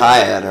 You could get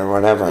Payet or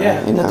whatever.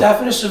 Yeah. The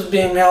definition of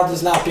being nailed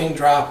is not being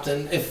dropped,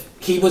 and if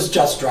he was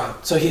just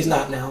dropped, so he's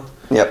not nailed.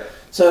 Yep.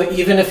 So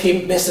even if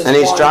he misses, and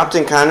he's dropped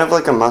in kind of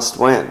like a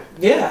must-win.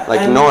 Yeah.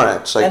 Like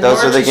Norwich. Like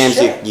those are the games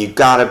you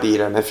gotta beat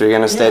them if you're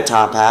gonna stay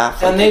top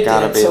half. And they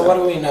gotta did. Beat so them. What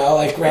do we know?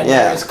 Like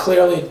Ranieri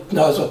clearly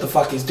knows what the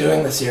fuck he's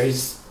doing this year.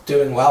 He's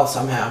doing well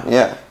somehow.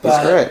 Yeah, he's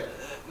great.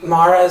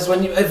 Mahrez,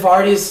 if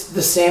Vardy's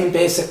the same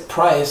basic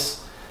price,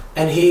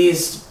 and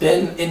he's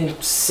been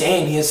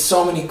insane. He has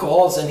so many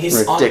goals, and he's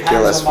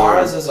ridiculous on pens when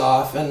Mahrez is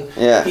off, and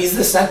he's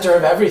the center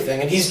of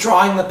everything. And he's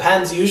drawing the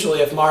pens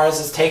usually if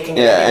Mahrez is taking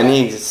it. Yeah, and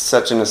he's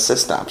such an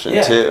assist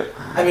option too.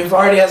 I mean,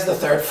 Vardy as the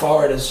 3rd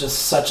forward is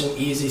just such an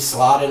easy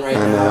slot in right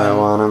now. I know, I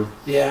want him.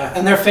 Yeah,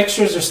 and their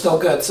fixtures are still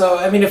good. So,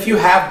 I mean, if you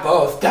have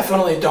both,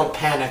 definitely don't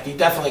panic. You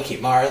definitely keep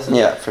Mahrez.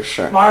 Yeah, for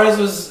sure.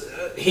 Mahrez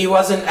he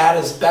wasn't at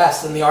his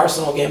best in the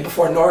Arsenal game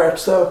before Norwich,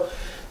 so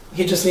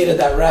he just needed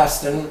that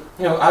rest. And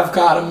I've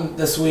got him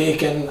this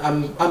week, and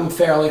I'm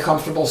fairly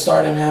comfortable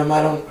starting him.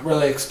 I don't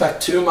really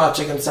expect too much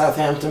against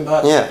Southampton,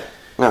 but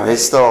no,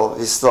 he's still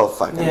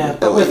fucking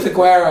but with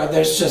Aguero,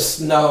 there's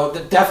just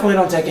definitely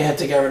don't take a hit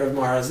to get rid of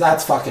Mahrez.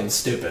 That's fucking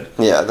stupid.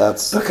 Yeah,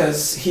 that's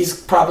because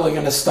he's probably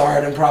going to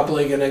start and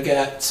probably going to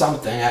get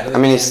something out of it. I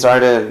mean, he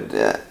started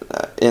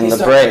in the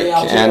break,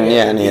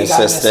 and he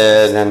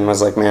assisted and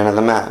was like man of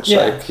the match.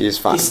 Yeah. Like he's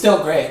fine. He's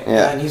still great,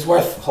 and he's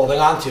worth holding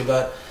on to.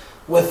 But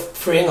with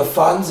freeing of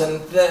funds and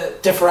the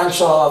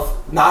differential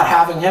of not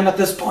having him at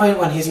this point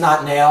when he's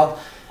not nailed,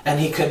 and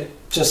he could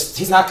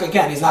he's not going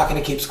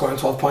to keep scoring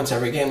 12 points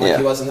every game like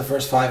he was in the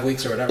first 5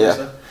 weeks or whatever. Yeah.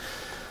 So.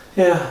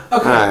 Yeah.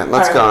 Okay. All right.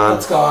 Let's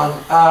go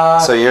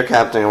on. So you're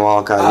captain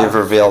Walcott. You've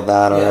revealed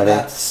that already. Yeah,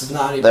 that's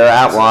not even. They're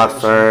at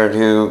Watford,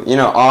 who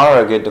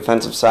are a good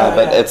defensive side,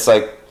 but it's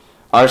like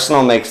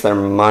Arsenal makes their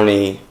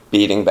money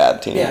beating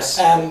bad teams. Yes,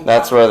 and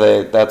that's where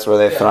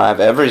they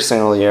thrive. Every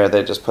single year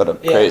they just put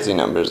up crazy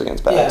numbers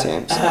against bad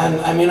teams. And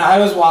I mean, I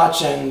was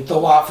watching the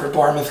Watford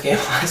Bournemouth game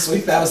last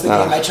week. That was the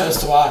game I chose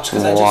to watch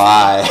because I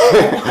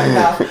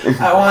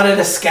wanted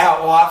to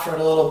scout Watford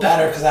a little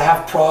better because I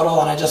have Prodal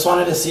and I just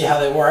wanted to see how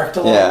they worked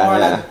a little more.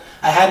 Yeah.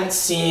 I hadn't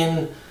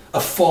seen a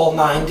full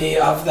 90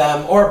 of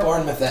them, or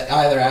Bournemouth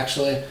either,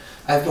 actually.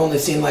 I've only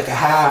seen like a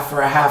half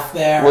or a half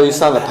there. Well, you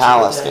saw the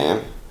Palace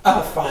game.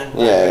 Oh, fine.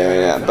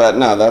 Yeah. But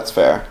no, that's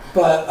fair.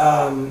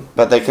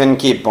 But they couldn't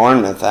keep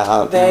Bournemouth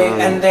out.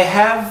 And they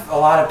have a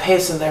lot of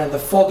pace in there. The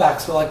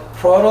fullbacks were like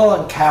Prodel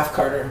and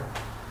Cathcart are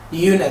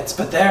units,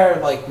 but they're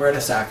like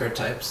Mertesacker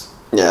types.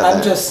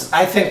 Yeah.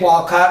 I think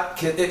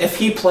Walcott, if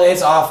he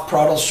plays off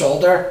Prodel's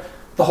shoulder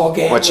the whole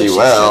game, which he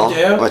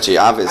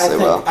obviously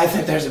will. I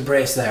think there's a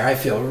brace there. I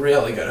feel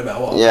really good about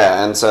Walcott.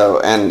 Yeah,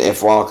 and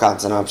if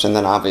Walcott's an option,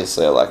 then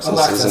obviously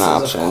Alexis is an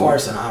option. Of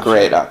course, an option.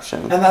 Great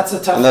option. And that's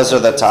a tough. And those are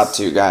the top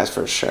two guys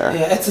for sure.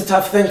 Yeah, it's a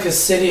tough thing because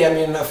City. I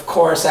mean, of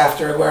course,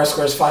 after Aguero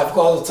scores 5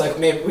 goals, it's like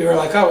maybe we were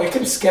like, oh, we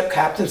can skip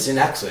captaincy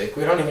next week.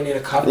 We don't even need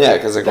a cover. Yeah,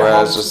 because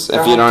Aguero's just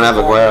if you don't have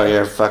Aguero,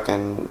 you're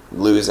fucking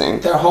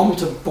losing. They're home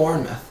to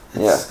Bournemouth.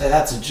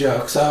 That's a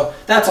joke. So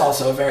that's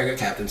also a very good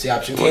captaincy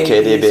option.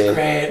 KDB is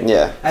great.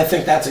 Yeah. I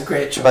think that's a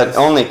great choice. But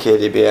only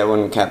KDB. I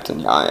wouldn't captain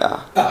Yaya.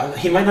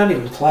 He might not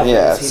even play.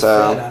 Yeah,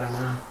 so I don't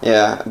know.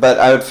 Yeah, but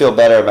I would feel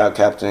better about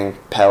captaining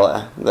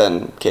Pella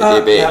than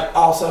KDB. Yeah,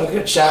 also a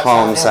good shout.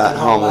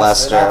 Home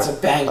Leicester. That's a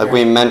banger. Like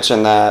we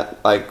mentioned that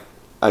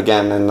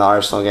again in the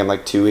Arsenal game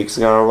 2 weeks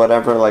ago or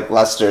whatever.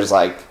 Leicester's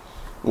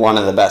one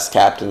of the best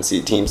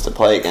captaincy teams to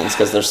play against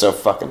because they're so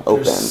fucking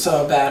open. They're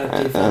so bad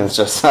at defense. And it's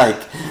just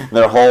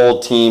their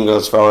whole team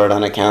goes forward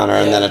on a counter,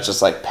 and then it's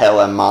just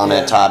Pella,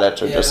 Mane, Tadic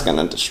are just going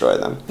to destroy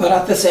them. But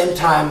at the same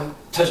time,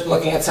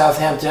 looking at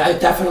Southampton, I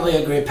definitely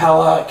agree.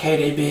 Pella,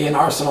 KDB, and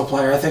Arsenal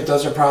player, I think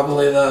those are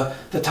probably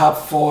the top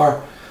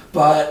 4.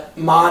 But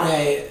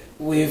Mane,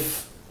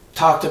 we've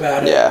talked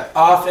about it. Yeah.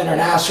 Off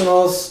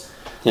internationals.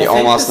 He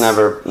almost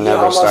never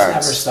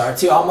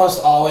starts. He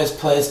almost always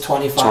plays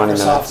 25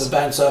 minutes off the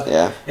bench. So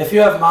if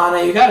you have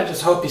Mane, you got to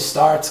just hope he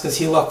starts because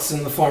he looks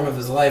in the form of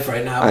his life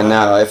right now. I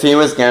know. If he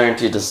was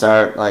guaranteed to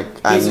start,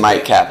 I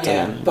might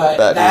captain him. But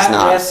that he's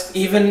not. Risk,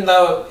 even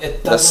though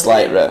it doesn't... A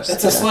slight risk.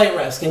 It's a slight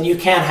risk, and you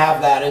can't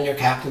have that in your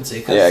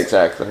captaincy. Yeah,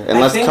 exactly.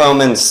 Unless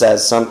Koeman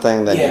says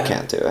something, then you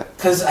can't do it.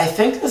 Because I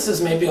think this is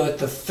maybe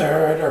the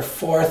 3rd or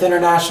 4th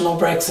international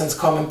break since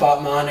Koeman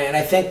bought Mane, and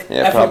I think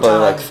probably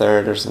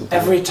 3rd or something.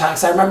 Every time...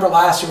 I remember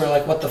last year we were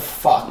like, what the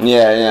fuck?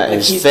 Yeah,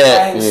 he's fit.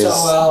 Playing so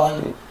well,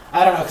 and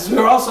I don't know, because we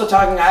were also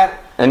talking...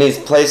 And he's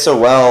played so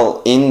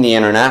well in the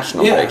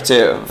international break,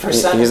 too.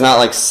 He's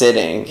not,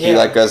 sitting. He,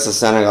 goes to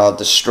Senegal,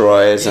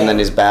 destroys, and then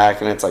he's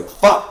back, and it's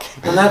fuck!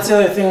 And that's the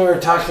other thing we were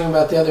talking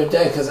about the other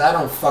day, because I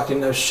don't fucking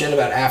know shit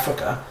about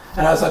Africa.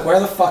 And I was like, where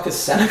the fuck is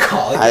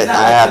Senegal? I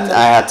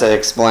had to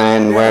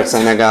explain where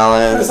Senegal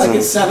is. It was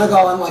is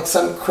Senegal in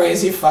some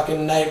crazy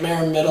fucking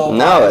nightmare middle?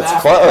 No, it's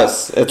Africa?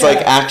 Close. It's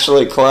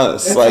actually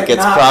close. It's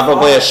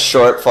probably a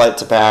short flight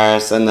to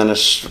Paris and then a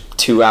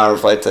 2-hour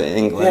flight to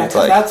England.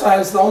 Yeah, that's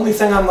why the only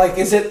thing I'm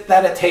is it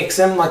that it takes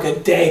him a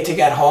day to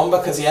get home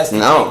because he has to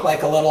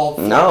take a little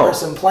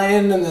 4-person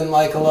plane and then a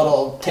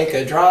little take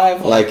a drive?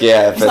 If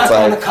he's it's not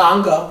going to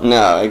Congo.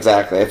 No,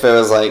 exactly. If it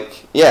was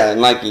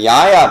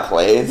Yaya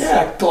plays.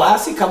 Yeah,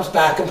 Glassy comes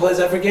back and plays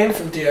every game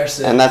from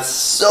DRC. And that's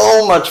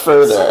so much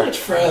further. So much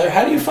further.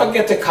 How do you fucking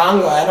get to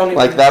Congo? I don't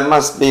even... that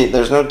must be...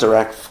 There's no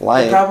direct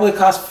flight. It probably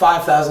costs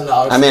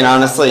 $5,000. I mean,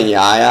 honestly,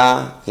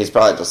 Yaya, he's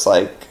probably just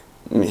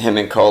him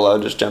and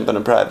Kolo just jump in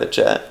a private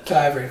jet. To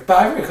Ivory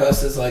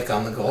Coast is on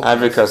the Gold Coast.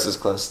 Ivory Coast is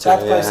close too.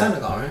 That's by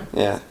Senegal, right?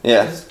 Yeah.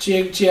 It's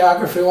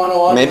Geography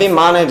 101. Maybe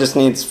Mane just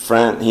needs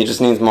He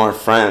just needs more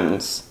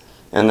friends.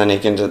 And then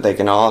they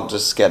can all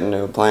just get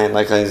into a plane.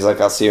 He's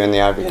I'll see you in the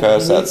Ivory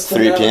Coast at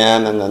 3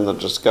 p.m. and then they'll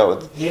just go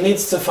with... He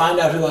needs to find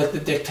out who the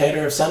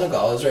dictator of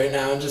Senegal is right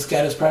now and just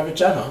get his private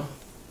jet home.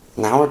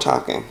 Now we're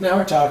talking.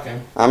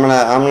 I'm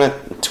gonna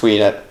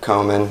tweet at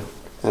Koeman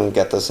and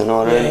get this in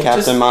order. And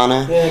Captain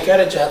Mane. Yeah, get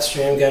a jet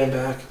stream, get him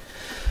back.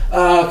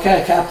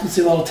 Okay,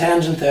 captaincy, little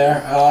tangent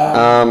there.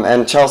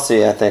 And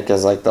Chelsea, I think,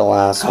 is the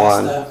last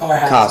one. Or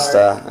Hazard.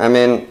 Costa. I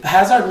mean,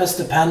 Hazard missed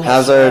a pen.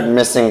 Hazard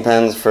missing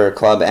pens for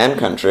club and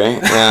country.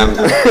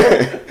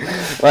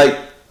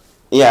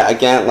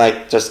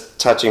 Again, just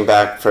touching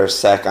back for a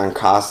sec on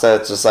Costa,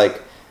 it's just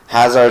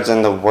Hazard's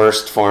in the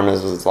worst form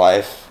of his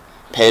life.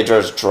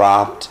 Pedro's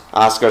dropped.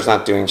 Oscar's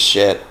not doing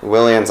shit.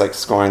 Willian's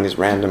scoring these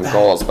random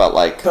goals, but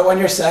But when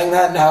you're saying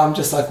that now, I'm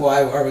just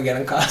why are we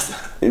getting Costa?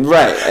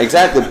 Right,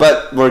 exactly.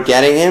 But we're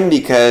getting him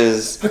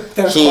because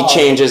he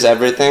changes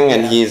everything,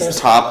 and he's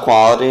top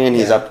quality, and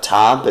he's up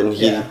top, and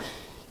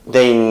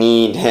they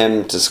need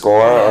him to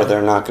score, or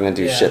they're not going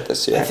to do shit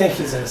this year. I think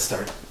he's going to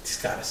start.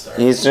 He's got to start.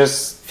 He's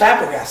just...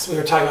 Fabregas, we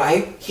were talking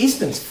about. He's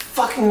been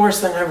fucking worse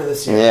than ever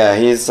this year. Yeah,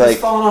 he's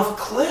falling off a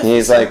cliff.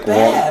 He's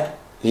bad.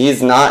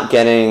 He's not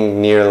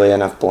getting nearly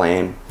enough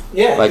blame.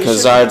 Yeah.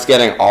 Hazard's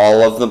getting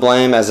all of the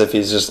blame as if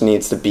he just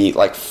needs to beat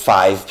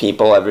 5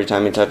 people every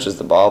time he touches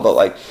the ball.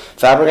 But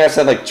Fabregas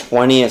had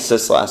 20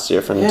 assists last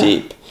year from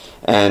deep.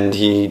 and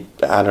he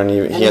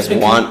has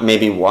been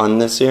maybe one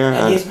this year.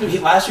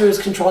 And last year he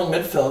was controlling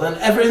midfield, and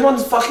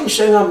everyone's fucking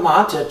shitting on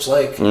Matic.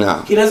 Like,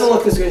 no. He doesn't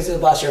look as good as he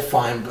did last year,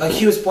 fine. Like,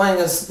 he was playing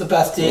as the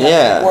best DM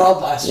in the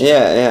world last year.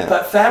 Yeah.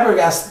 But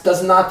Fabregas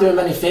does not do him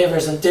any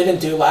favors and didn't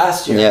do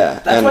last year. Yeah.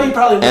 That's why he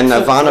probably and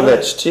looks so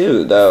Ivanovic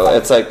too, though.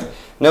 It's like,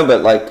 no,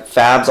 but like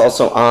Fab's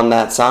also on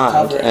that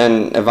side,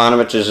 and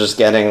Ivanovic is just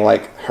getting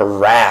like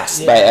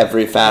harassed by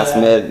every fast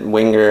mid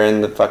winger in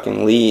the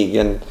fucking league,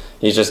 and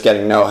he's just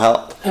getting no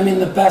help. I mean,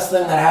 the best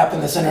thing that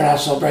happened this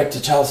international break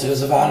to Chelsea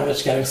was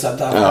Ivanovic getting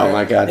subbed off. Oh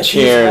my God!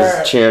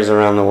 Cheers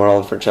around the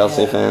world for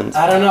Chelsea fans.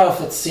 I don't know if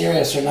it's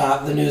serious or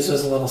not. The news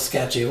was a little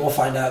sketchy. We'll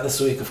find out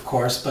this week, of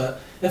course. But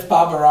if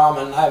Baba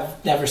Rahman,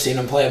 I've never seen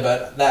him play,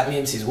 but that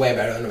means he's way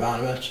better than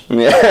Ivanovic.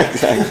 Yeah,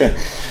 exactly.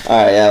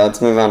 All right,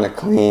 let's move on to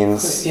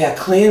cleans. Yeah,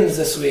 cleans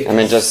this week. I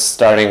mean, just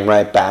starting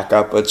right back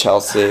up with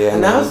Chelsea.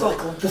 And that was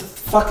like the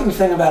fucking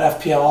thing about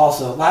FPL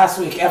also. Last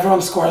week,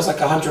 everyone scores like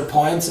 100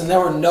 points, and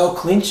there were no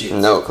clean sheets.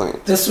 No clean.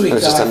 This week,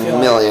 there's just a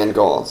million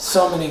goals.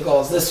 So many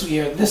goals. This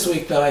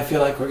week, though, I feel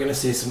like we're going to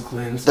see some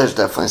cleans. There's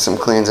definitely some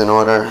cleans in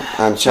order.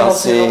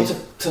 Chelsea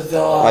to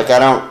Villa. Like, I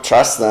don't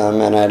trust them,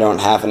 and I don't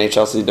have any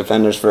Chelsea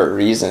defenders for a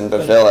reason,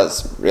 but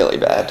Villa's really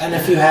bad. And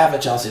if you have a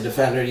Chelsea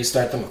defender, you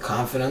start them with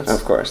confidence.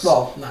 Of course.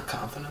 Well, not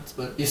confidence,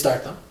 but you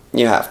start them.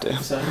 You have to.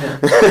 So,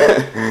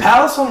 yeah.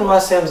 Palace on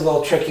West Ham's a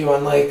little tricky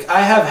one. Like, I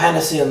have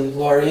Hennessy and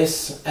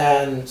Lloris,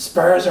 and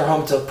Spurs are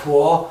home to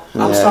Poole.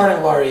 I'm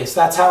starting Lloris.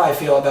 That's how I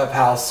feel about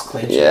Palace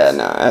clean sheets. Yeah,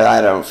 no,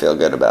 I don't feel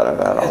good about it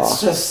at all.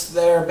 It's just,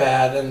 they're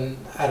bad, and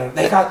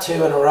they got 2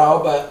 in a row,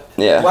 but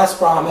West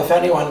Brom, if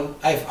anyone,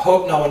 I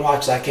hope no one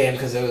watched that game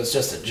because it was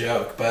just a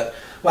joke, but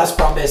West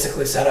Brom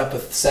basically set up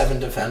with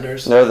 7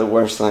 defenders. They're the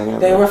worst thing ever.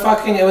 They were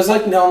fucking, it was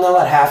like 0-0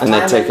 at halftime.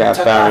 And they took out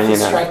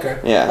Barahina. Striker.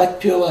 Yeah. Like,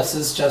 Pulis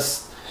is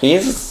just...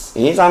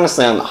 He's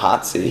honestly on the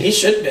hot seat. He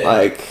should be.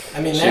 Like,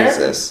 I mean,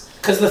 Jesus.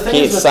 Because the thing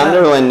is,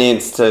 Sunderland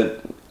needs to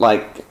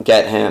like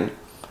get him,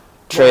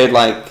 trade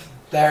like.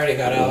 They already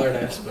got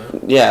Allardyce,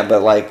 but. Yeah,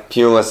 but like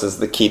Pulis is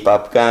the keep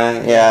up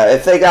guy. Yeah,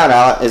 if they got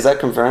out, is that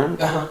confirmed?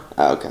 Oh,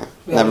 okay,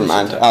 never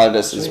mind.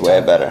 Allardyce is way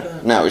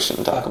better. No, we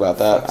shouldn't talk about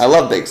that. I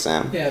love Big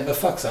Sam. Yeah, but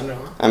fuck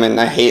Sunderland. I mean,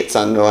 I hate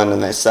Sunderland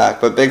and they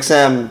suck, but Big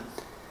Sam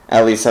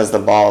at least has the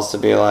balls to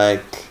be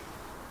like,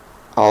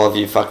 all of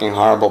you fucking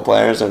horrible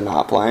players are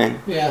not playing.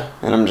 Yeah.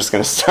 And I'm just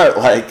going to start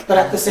like but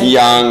at the same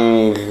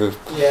young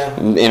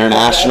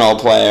international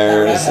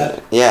players.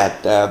 Yeah,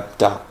 I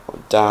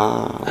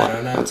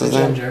don't know. What's his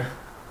name? Ginger.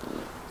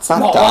 It's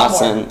not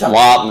Dawson.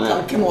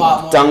 Duncan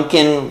Watmore.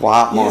 Duncan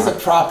Watmore. He's a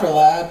proper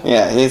lad.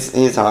 Yeah,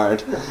 he's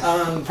hard.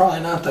 Probably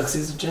not though, because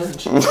he's a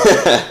ginger.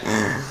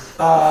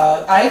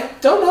 I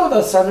don't know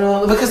though,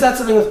 Sunderland, because that's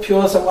the thing with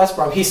Pulis and West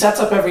Brom. He sets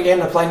up every game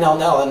to play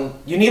 0-0, and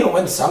you need to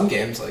win some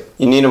games. Like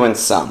you need to win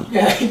some.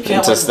 Yeah, you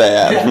can't to stay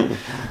out. Yeah.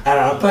 I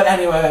don't know, but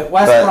anyway,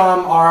 West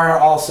Brom are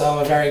also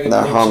a very good.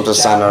 They're home to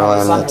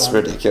Sunderland. It's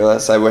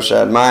ridiculous. I wish I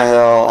had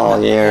Myhill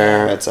all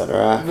year,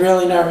 etc.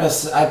 Really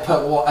nervous. I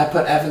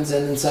put Evans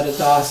in instead of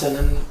Dawson,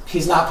 and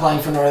he's not playing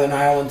for Northern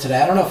Ireland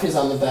today. I don't know if he's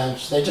on the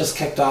bench. They just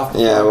kicked off.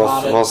 Yeah,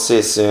 we'll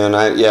see soon.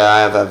 I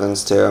have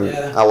Evans too.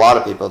 A lot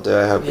of people do.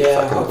 I hope he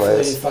fucking plays.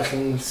 He's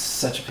fucking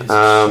such a piece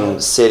of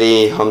shit.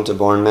 City home to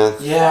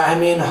Bournemouth. Yeah, I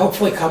mean,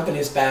 hopefully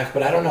Company's back,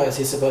 but I don't know. Is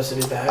he supposed to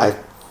be back? I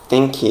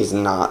think he's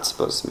not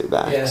supposed to be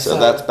back, so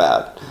that's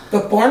bad.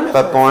 But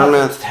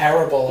Bournemouth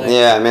terrible. Like,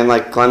 yeah, I mean,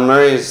 like Glenn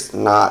Murray's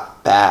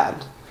not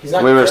bad. He's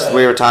not we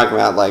were talking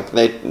about like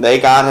they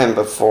got him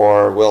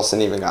before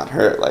Wilson even got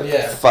hurt. Like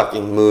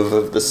fucking move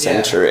of the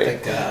century.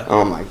 Thank God.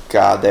 Oh my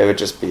God, they would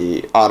just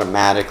be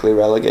automatically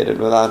relegated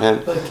without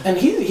him. And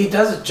he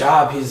does a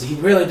job. He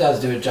really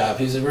does do a job.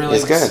 He's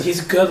good.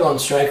 He's a good lone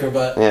striker,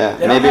 but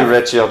maybe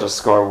Richie will just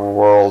score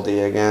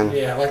worldy again.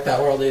 Yeah, like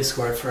that world he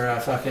scored for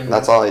fucking.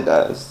 That's all he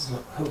does.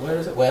 Where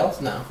is it?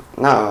 Wales? No.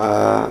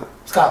 No.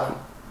 Scotland.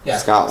 Yeah,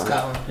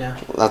 Scotland, yeah.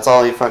 That's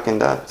all he fucking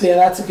does. Yeah,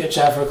 that's a good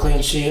shot for a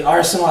clean sheet.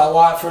 Arsenal at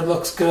Watford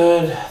looks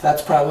good.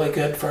 That's probably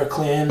good for a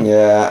clean.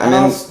 Yeah, I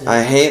mean,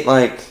 I hate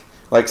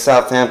like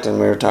Southampton.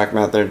 We were talking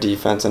about their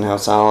defense and how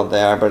solid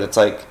they are, but it's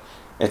like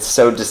it's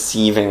so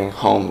deceiving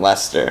home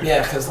Leicester.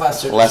 Yeah, because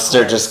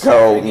Leicester just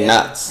go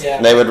nuts.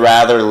 Yeah. They would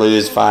rather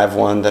lose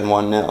 5-1 than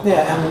 1-0.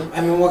 Yeah, and I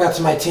mean we'll get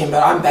to my team,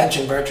 but I'm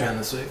benching Bertrand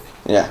this week.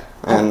 Yeah.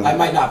 And I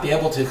might not be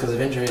able to because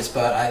of injuries,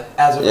 but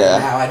as of right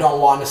now, I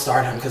don't want to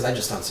start him because I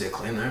just don't see a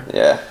clean there.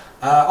 Yeah.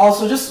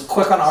 Also, just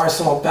quick on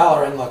Arsenal,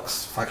 Bellerin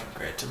looks fucking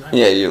great to me.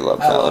 Yeah, you love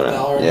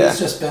Bellerin. Yeah. He's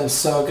just been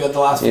so good the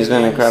last few games. He's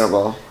been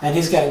incredible. And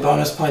he's getting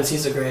bonus points.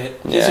 He's a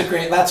great.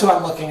 That's who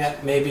I'm looking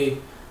at maybe,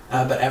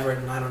 but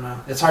Everton, I don't know.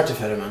 It's hard to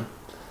fit him in.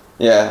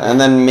 Yeah, and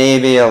then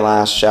maybe a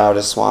last shout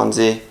is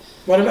Swansea.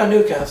 What about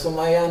Newcastle?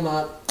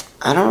 Not.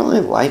 I don't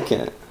really like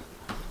it.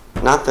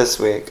 Not this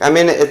week. I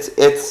mean, it's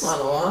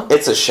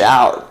a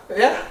shout.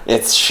 Yeah.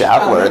 It's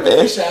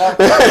shout-worthy. Shout.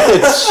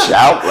 It's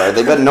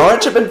shout-worthy. But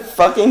Norwich have been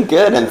fucking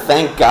good, and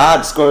thank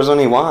God scores when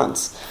he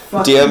wants.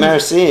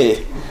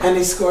 Merci. And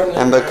he scored an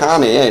And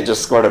Bakani, yeah, he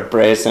just scored a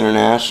brace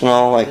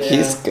international. Like,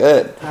 he's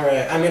good. All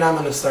right. I mean, I'm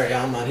going to start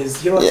Janmaat.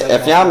 He looks like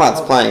If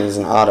Janmaat's playing, he's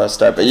an auto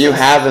start. But you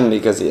have him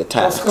because he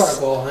attacks. He'll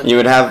score a goal. You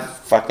would have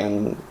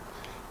fucking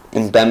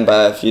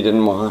Mbemba if you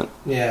didn't want,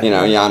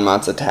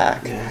 Janmaat's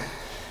attack.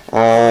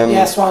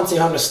 Yeah.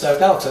 Swansea home to Stoke.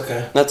 That looks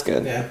okay. That's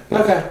good. Yeah.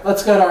 Okay,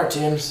 let's go to our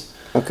teams.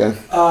 Okay.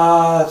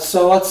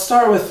 So let's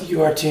start with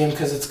your team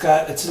because it's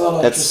a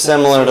little. It's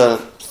similar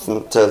to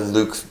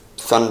Luke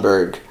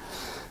Thunberg.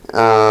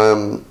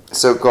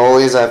 So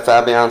goalies, I have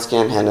Fabianski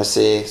and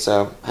Hennessy.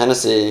 So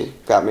Hennessy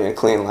got me a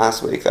clean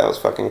last week. That was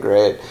fucking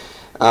great.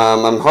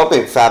 I'm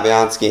hoping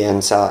Fabianski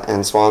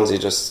and Swansea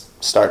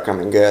just start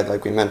coming good,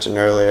 like we mentioned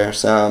earlier.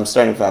 So I'm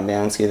starting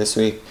Fabianski this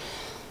week.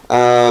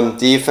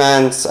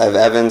 Defense, I have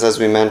Evans, as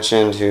we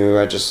mentioned, who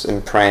I just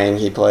am praying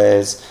he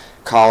plays.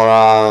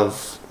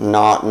 Kolarov,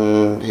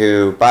 Naughton,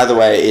 who, by the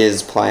way,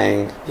 is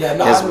playing. Yeah,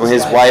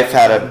 his wife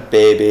had a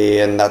baby,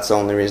 and that's the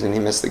only reason he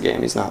missed the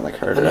game. He's not, like,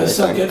 hurt or anything. And it was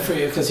so good for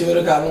you, because he would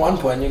have gotten 1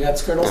 point, and you got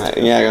Skirtles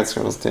too. Yeah, I got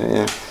Skirtles too,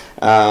 yeah.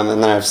 And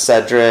then I have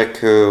Cedric,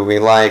 who we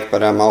like,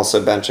 but I'm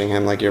also benching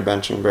him like you're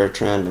benching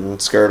Bertrand, and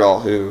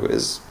Skirtle, who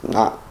is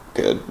not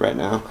good right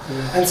now.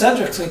 Yeah. And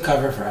Cedric's good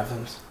cover for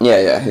Evans.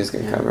 Yeah, he's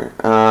good cover.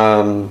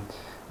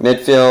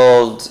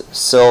 Midfield,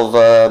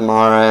 Silva,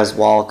 Mahrez,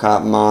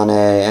 Walcott, Mane,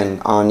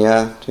 and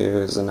Anya, who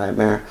is a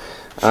nightmare.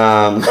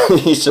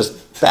 He's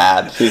just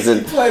bad. He's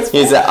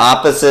the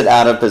opposite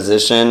out of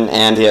position,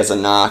 and he has a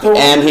knock,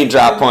 and he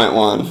dropped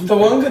 .1. The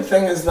one good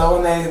thing is, though,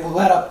 when they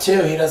let up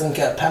 2, he doesn't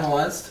get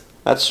penalized.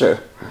 That's true.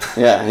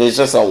 Yeah, he's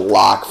just a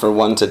lock for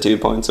 1 to 2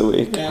 points a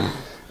week. Yeah.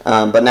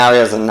 But now he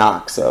has a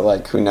knock, so,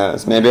 like, who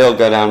knows? Maybe he'll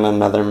go down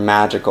another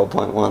magical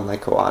 .1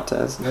 like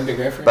Coates. That'd be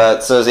great for you.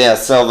 But, so, yeah,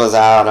 Silva's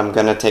out. I'm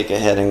going to take a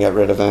hit and get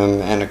rid of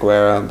him, and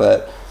Aguero.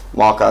 But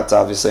Walcott's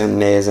obviously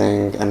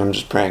amazing, and I'm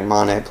just praying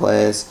Mane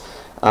plays.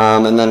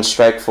 And then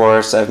strike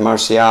force, I have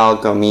Martial,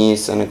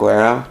 Gomis, and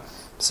Aguero.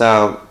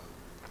 So,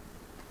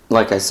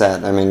 like I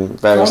said, I mean,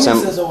 very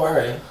simple. Gomis is a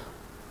worry.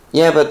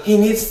 Yeah, but he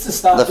needs to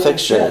stop the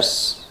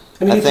fixtures.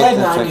 I mean, he played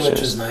 90,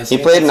 which was nice. He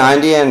played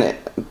 90, and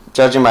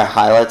judging by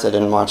highlights, I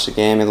didn't watch the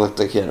game. It looked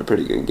like he had a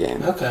pretty good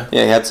game. Okay.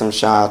 Yeah, he had some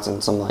shots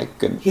and some like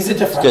good. He's a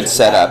different. Good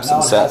setups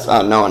and stuff.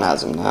 Oh, no one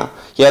has him now.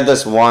 He had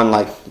this one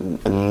like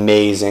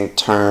amazing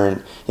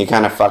turn. He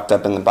kind of fucked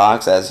up in the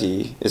box as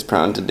he is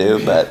prone to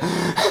do, but.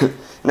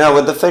 No,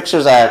 with the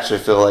fixtures, I actually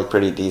feel like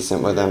pretty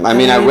decent with him. I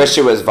mean, I wish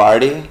it was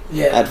Vardy.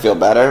 Yeah. I'd feel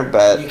better,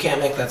 but you can't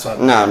make that swap.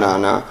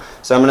 No.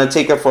 So I'm gonna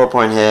take a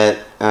 4-point hit,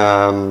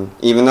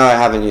 even though I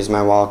haven't used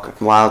my wild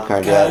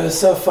card yet. It was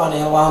so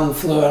funny. Alon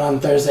flew in on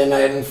Thursday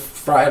night and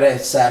Friday,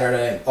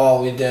 Saturday.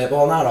 All we did,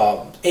 well, not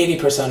all,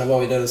 80% of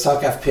what we did was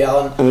talk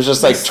FPL. And it was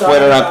just like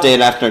Twitter update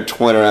after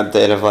Twitter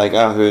update of like,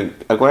 oh, who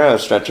Aguero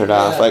stretchered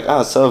off, like,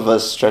 oh,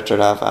 Silva's stretchered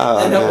off, oh.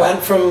 And it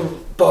went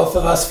from both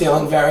of us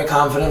feeling very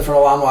confident for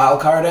Alon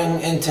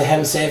wildcarding into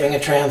him saving a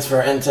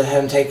transfer, into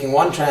him taking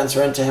one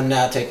transfer, into him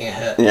now taking a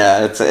hit.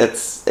 Yeah,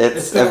 it's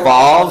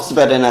evolved,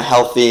 but in a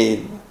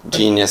healthy,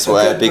 genius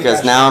way,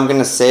 because now I'm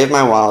gonna save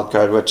my wild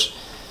card, which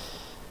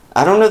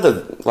I don't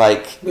know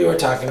we were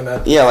talking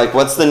about. Yeah, like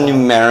what's the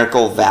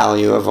numerical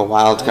value of a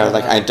wild card?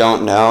 I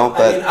don't know,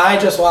 but I mean, I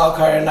just wild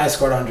carded and I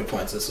scored 100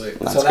 points this week.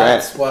 That's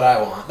great. What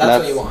I want.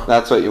 That's what you want.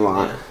 That's what you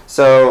want. Yeah.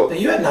 So but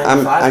you had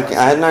 95.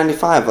 I had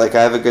 95. Like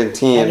I have a good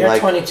team. And you're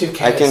like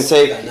 22K. I can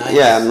take.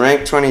 Yeah, I'm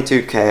ranked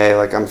 22K.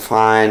 Like I'm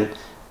fine.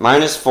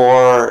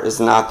 -4 is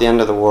not the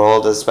end of the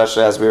world,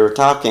 especially as we were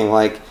talking.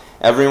 Like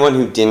everyone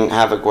who didn't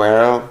have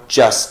Aguero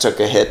just took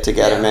a hit to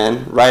get him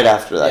in right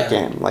after that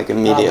game, like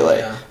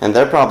immediately. And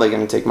they're probably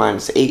going to take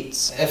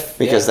 -8s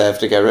because they have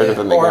to get rid of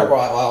him again. Or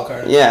wild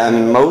card. Yeah, I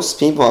mean, most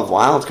people have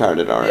wild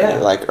carded already,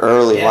 like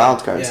early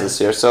wild cards this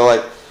year. So,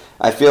 like,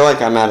 I feel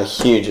like I'm at a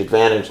huge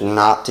advantage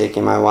not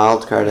taking my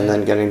wild card and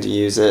then getting to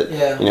use it,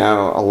 you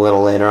know, a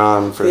little later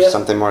on for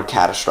something more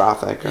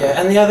catastrophic.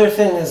 And the other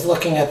thing is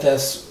looking at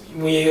this.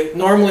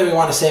 Normally we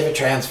want to save a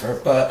transfer,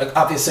 but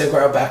obviously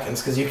Aguero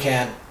beckons because you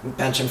can't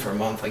bench him for a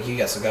month like he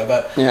gets to go.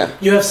 But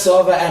you have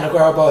Silva and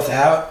Aguero both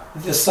out.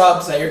 The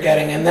subs that you're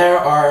getting in there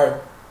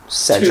are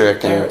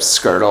Cedric and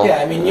Skirtle.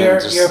 Yeah, I mean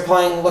you're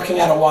playing looking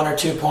at a 1 or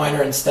 2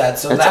 pointer instead.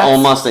 So it's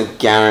almost a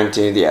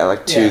guaranteed. Yeah,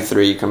 like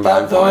 2-3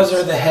 combined. Those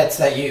are the hits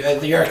that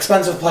your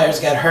expensive players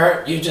get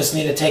hurt. You just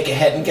need to take a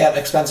hit and get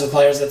expensive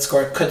players that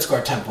could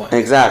score 10 points.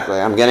 Exactly.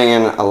 I'm getting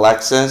in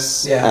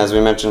Alexis, as we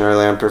mentioned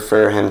earlier. I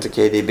prefer him to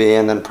KDB,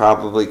 and then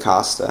probably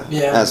Costa,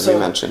 as we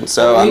mentioned.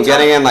 So I'm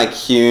getting in like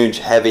huge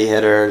heavy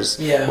hitters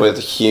with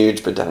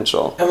huge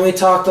potential. And we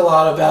talked a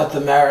lot about the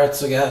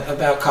merits again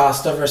about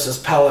Costa versus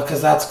Pella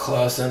because that's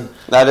close and.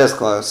 That is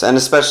close, and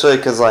especially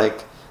because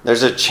like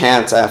there's a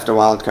chance after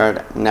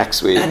wildcard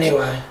next week.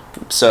 Anyway,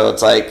 so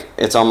it's like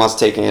it's almost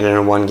taking it in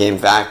a 1-game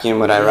vacuum.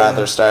 Would I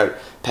rather start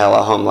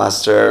Pella home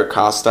Leicester,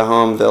 Costa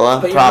home Villa?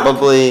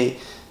 Probably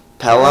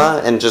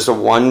Pella in just a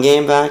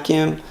 1-game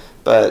vacuum,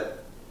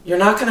 but you're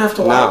not gonna have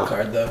to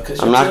wildcard though.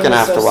 Cause I'm not gonna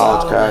have to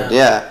wildcard.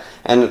 Yeah,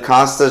 and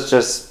Costa's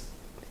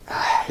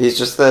he's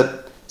just the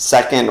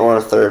second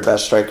or third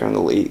best striker in the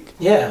league.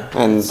 Yeah.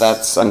 And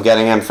I'm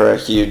getting him for a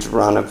huge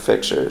run of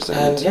fixtures.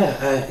 And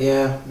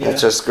yeah.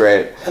 It's just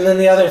great. And then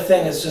the other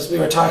thing is just we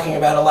were talking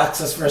about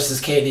Alexis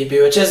versus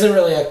KDB, which isn't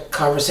really a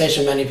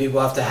conversation many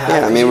people have to have.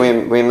 Yeah, I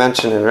mean, we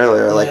mentioned it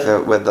earlier,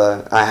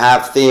 I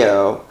have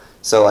Theo,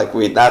 so like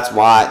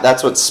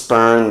that's what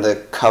spurned the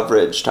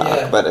coverage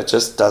talk, but it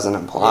just doesn't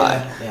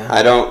apply. Yeah.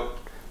 I don't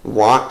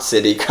want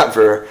City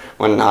cover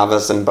when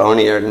Navas and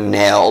Boney are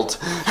nailed.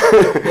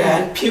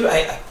 And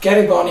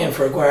getting Boney in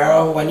for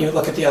Aguero when you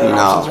look at the other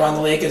options around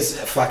the league is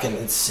fucking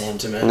insane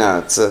to me. No,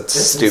 it's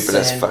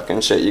stupidest fucking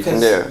shit you can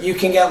do. You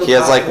can get Lukaku. He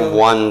has like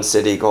one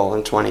City goal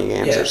in 20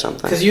 games or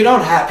something. Because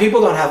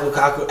people don't have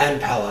Lukaku and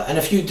Pella, and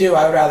if you do,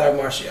 I would rather have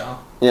Martial.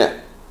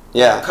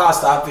 Yeah.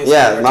 Cost obviously.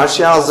 Yeah,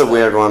 Martial is a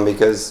weird one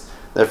because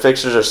their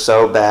fixtures are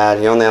so bad.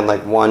 He only had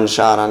like one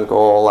shot on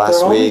goal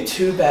last week. Only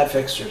 2 bad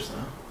fixtures though.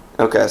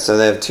 Okay, so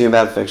they have 2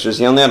 bad fixtures.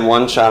 He only had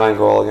one shot on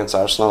goal against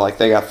Arsenal. Like,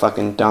 they got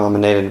fucking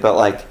dominated. But,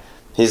 like,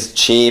 he's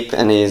cheap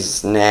and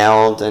he's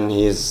nailed and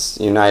he's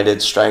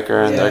United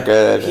striker and they're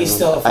good. He's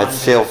still fine. I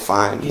feel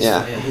fine.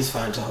 He's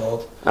fine to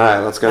hold. All right,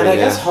 let's go. And I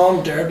guess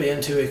home derby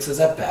in 2 weeks. Is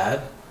that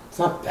bad? It's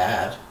not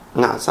bad.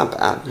 No, it's not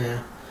bad.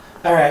 Yeah.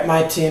 All right,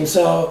 my team.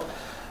 So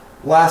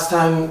last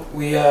time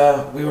we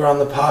were on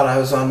the pod, I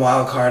was on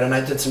wildcard and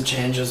I did some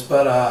changes,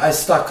 but I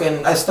stuck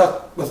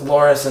with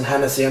Loris and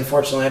Hennessy.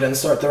 Unfortunately, I didn't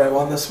start the right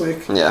one this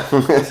week. Yeah.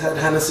 I had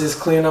Hennessy's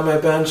clean on my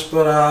bench,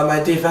 but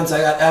my defense, I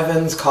got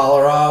Evans,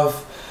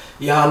 Kolarov,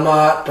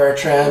 Janmat,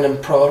 Bertrand, and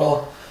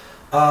Prodel.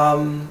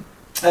 I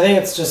think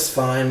it's just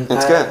fine.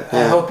 It's good.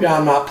 Yeah. I hope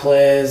Janmat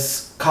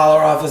plays.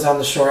 Kolarov is on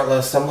the short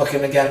list. I'm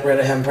looking to get rid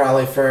of him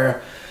probably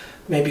for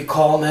maybe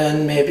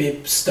Coleman,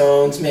 maybe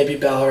Stones, maybe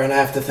Bellerin. I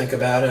have to think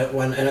about it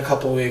in a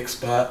couple weeks,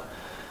 but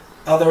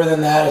other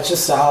than that, it's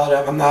just solid.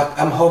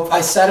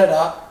 I set it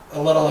up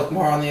a little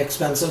more on the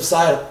expensive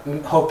side,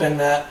 hoping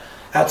that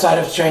outside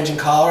of changing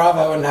Kolarov,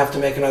 I wouldn't have to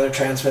make another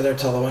transfer there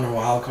till the winter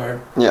wild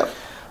card. Yeah.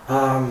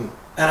 And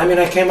I mean,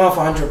 I came off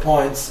 100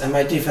 points, and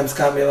my defense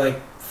got me like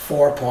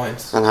 4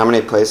 points. And how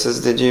many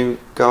places did you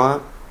go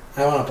up?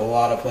 I went up a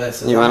lot of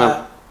places. You went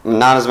up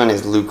not as many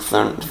as Luke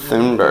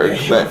Thunberg,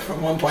 he but went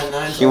from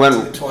 1.9 to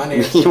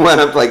 220. He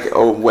went up like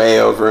way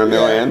over a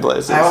million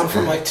places. I went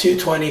from like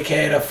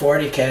 220K to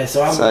 40K,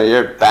 so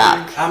you're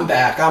back. I'm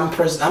back. I'm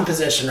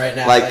positioned right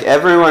now. Like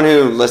everyone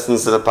who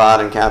listens to the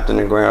pod and Captain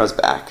Aguero's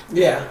back.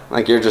 Yeah.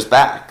 Like you're just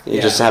back.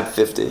 You just have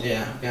 50.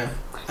 Yeah.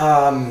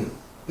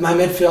 My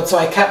midfield. So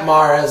I kept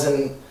Mahrez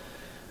and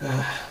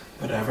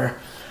whatever.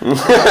 I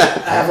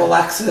have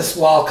Alexis,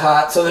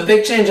 Walcott. So the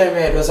big change I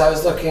made was I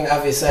was looking.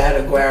 Obviously, I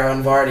had Aguero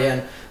and Vardy,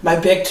 and my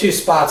big 2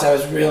 spots I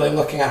was really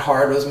looking at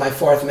hard was my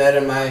 4th mid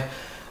and my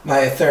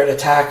 3rd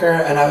attacker.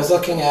 And I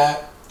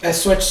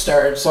switched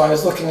third, so I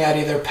was looking at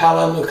either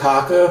Pella and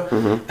Lukaku,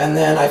 and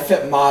then I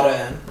fit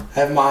Mata in. I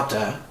have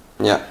Mata.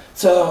 Yeah.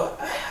 So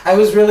I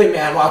was really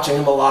watching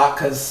him a lot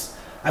because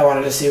I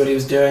wanted to see what he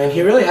was doing, and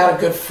he really had a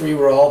good free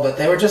roll, but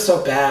they were just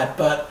so bad.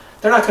 But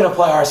they're not going to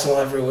play Arsenal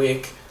every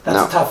week.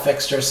 That's a tough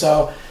fixture,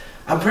 so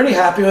I'm pretty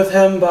happy with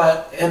him,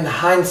 but in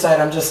hindsight,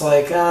 I'm just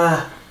like,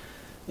 I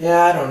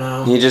don't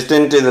know. He just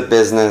didn't do the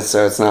business,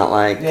 so it's not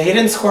like... Yeah, he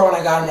didn't score when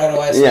I got him right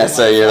away. Yeah,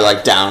 so you're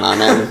like down on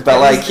him. But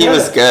like, he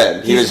was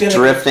good. He was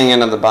drifting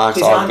into the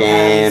box all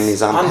game.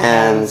 He's on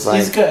pens. Like,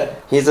 he's good.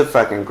 He's a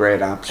fucking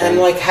great option. And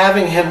like,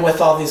 having him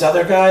with all these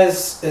other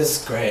guys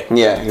is great.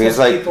 Yeah, he's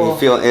like, you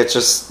feel, it's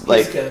just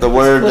like, the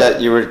word that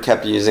you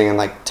kept using in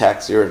like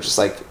text, you were just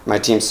like, my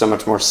team's so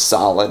much more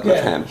solid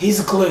with him.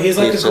 He's glue. He's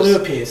like a glue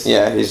piece.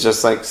 Yeah, he's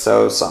just like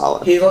so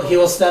solid. He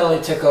will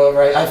steadily tick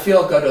over. I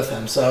feel good with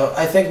him, so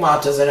I think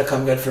Mata's gonna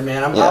come good for me,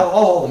 and I'll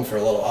hold him for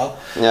a little while.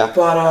 Yeah.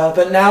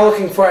 But now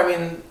looking for, I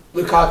mean,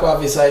 Lukaku,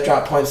 obviously I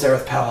dropped points there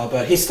with Pella,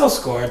 but he still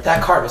scored.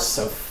 That card was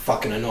so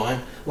fucking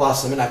annoying.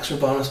 Lost him an extra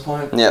bonus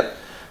point. Yep.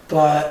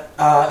 But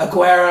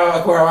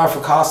Aguero out for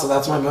Costa,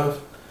 that's my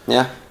move.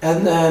 Yeah.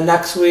 And then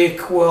next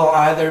week will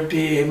either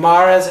be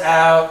Mahrez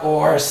out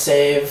or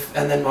save,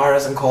 and then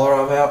Mahrez and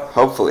Kolarov out.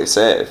 Hopefully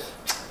save.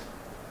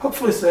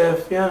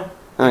 Yeah.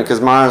 Because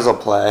Mahrez will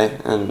play,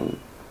 and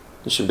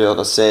you should be able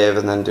to save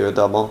and then do a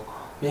double.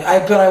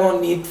 Yeah, but I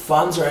won't need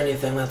funds or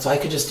anything, so I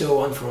could just do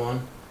a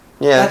 1-for-1.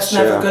 Yeah, that's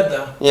never good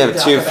though. Yeah,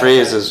 but 2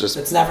 frees is just...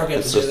 It's never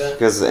good to do that.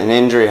 Because an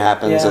injury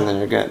happens and then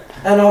you're good.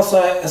 And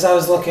also, as I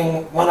was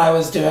looking, when I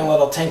was doing a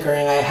little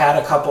tinkering, I had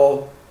a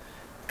couple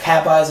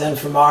cap eyes in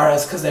for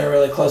Mahrez because they were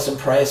really close in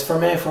price for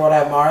me for what I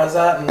have Mahrez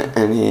at.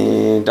 And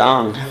he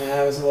donged.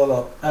 Yeah,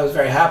 I was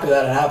very happy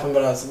that it happened,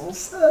 but I was a little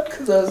sad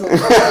because I was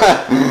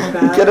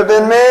like... Could have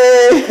been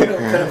me! Could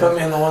have put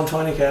me in the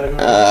 120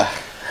 category.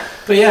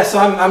 But yeah, so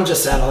I'm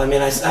just settled. I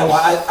mean, I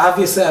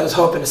obviously I was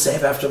hoping to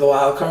save after the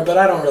wild card, but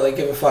I don't really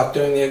give a fuck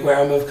doing the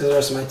Aguero move because the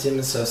rest of my team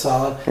is so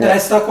solid. Yeah. And I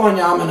stuck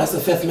Wanyama as the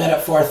 5th mid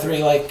at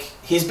 4-3. Like,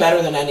 he's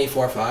better than any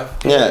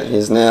 4-5. Yeah,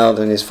 he's nailed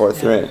and he's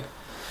 4-3.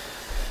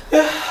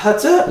 Yeah,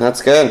 that's it.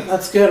 That's good.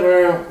 That's good.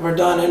 We're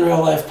done. In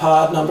Real Life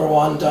Pod number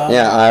 1 done.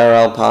 Yeah,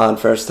 IRL Pod,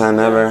 first time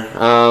ever.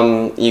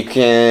 You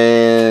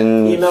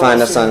can Email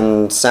find us us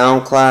on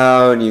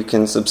SoundCloud. You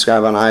can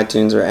subscribe on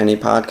iTunes or any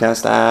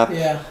podcast app.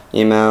 Yeah.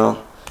 Email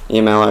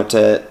our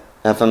to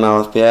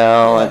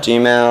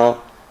fmlfpl@gmail.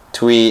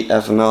 Tweet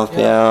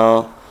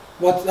fmlfpl.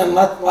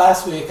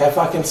 Last week I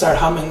fucking started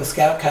humming the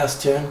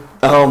Scoutcast tune.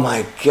 Oh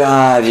my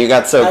god, you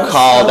got so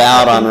called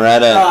out on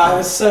Reddit. I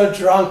was so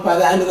drunk by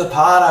the end of the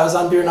pod. I was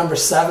on beer number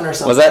 7 or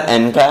something. Was that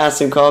NPass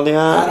who called you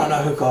out? I don't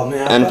know who called me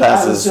out.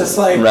 NPass is just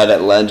like,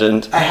 Reddit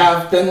legend. I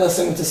have been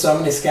listening to so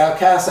many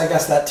Scoutcasts. I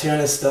guess that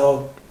tune is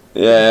still.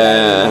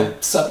 Yeah.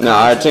 No,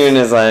 our tune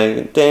is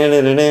like.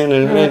 And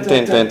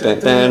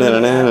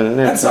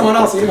someone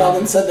else emailed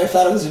and said they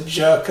thought it was a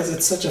joke because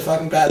it's such a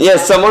fucking bad Yeah,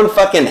 song. someone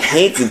fucking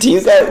hates it. Do you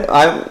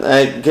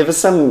guys? Give us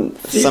some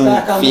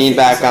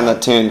feedback on the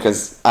tune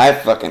because I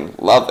fucking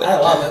love it. I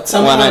love it.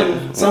 Someone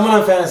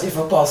on Fantasy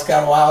Football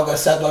Scout a while ago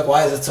said, like,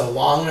 why is it so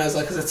long? And I was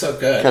like, because it's so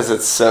good. Because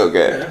it's so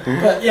good. Yeah.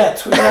 But yeah,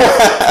 tweet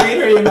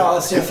or email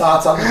us your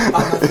thoughts on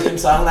the theme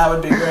song. That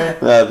would be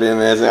great. That'd be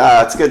amazing.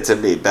 Oh, it's good to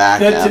be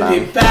back. Good to be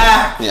back.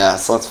 Yeah,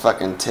 so let's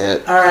fucking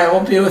tit. All right,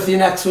 we'll be with you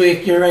next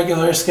week, your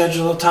regular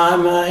scheduled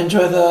time.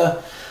 Enjoy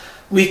the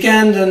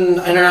weekend and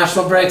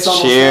international breaks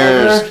almost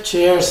over.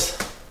 Cheers.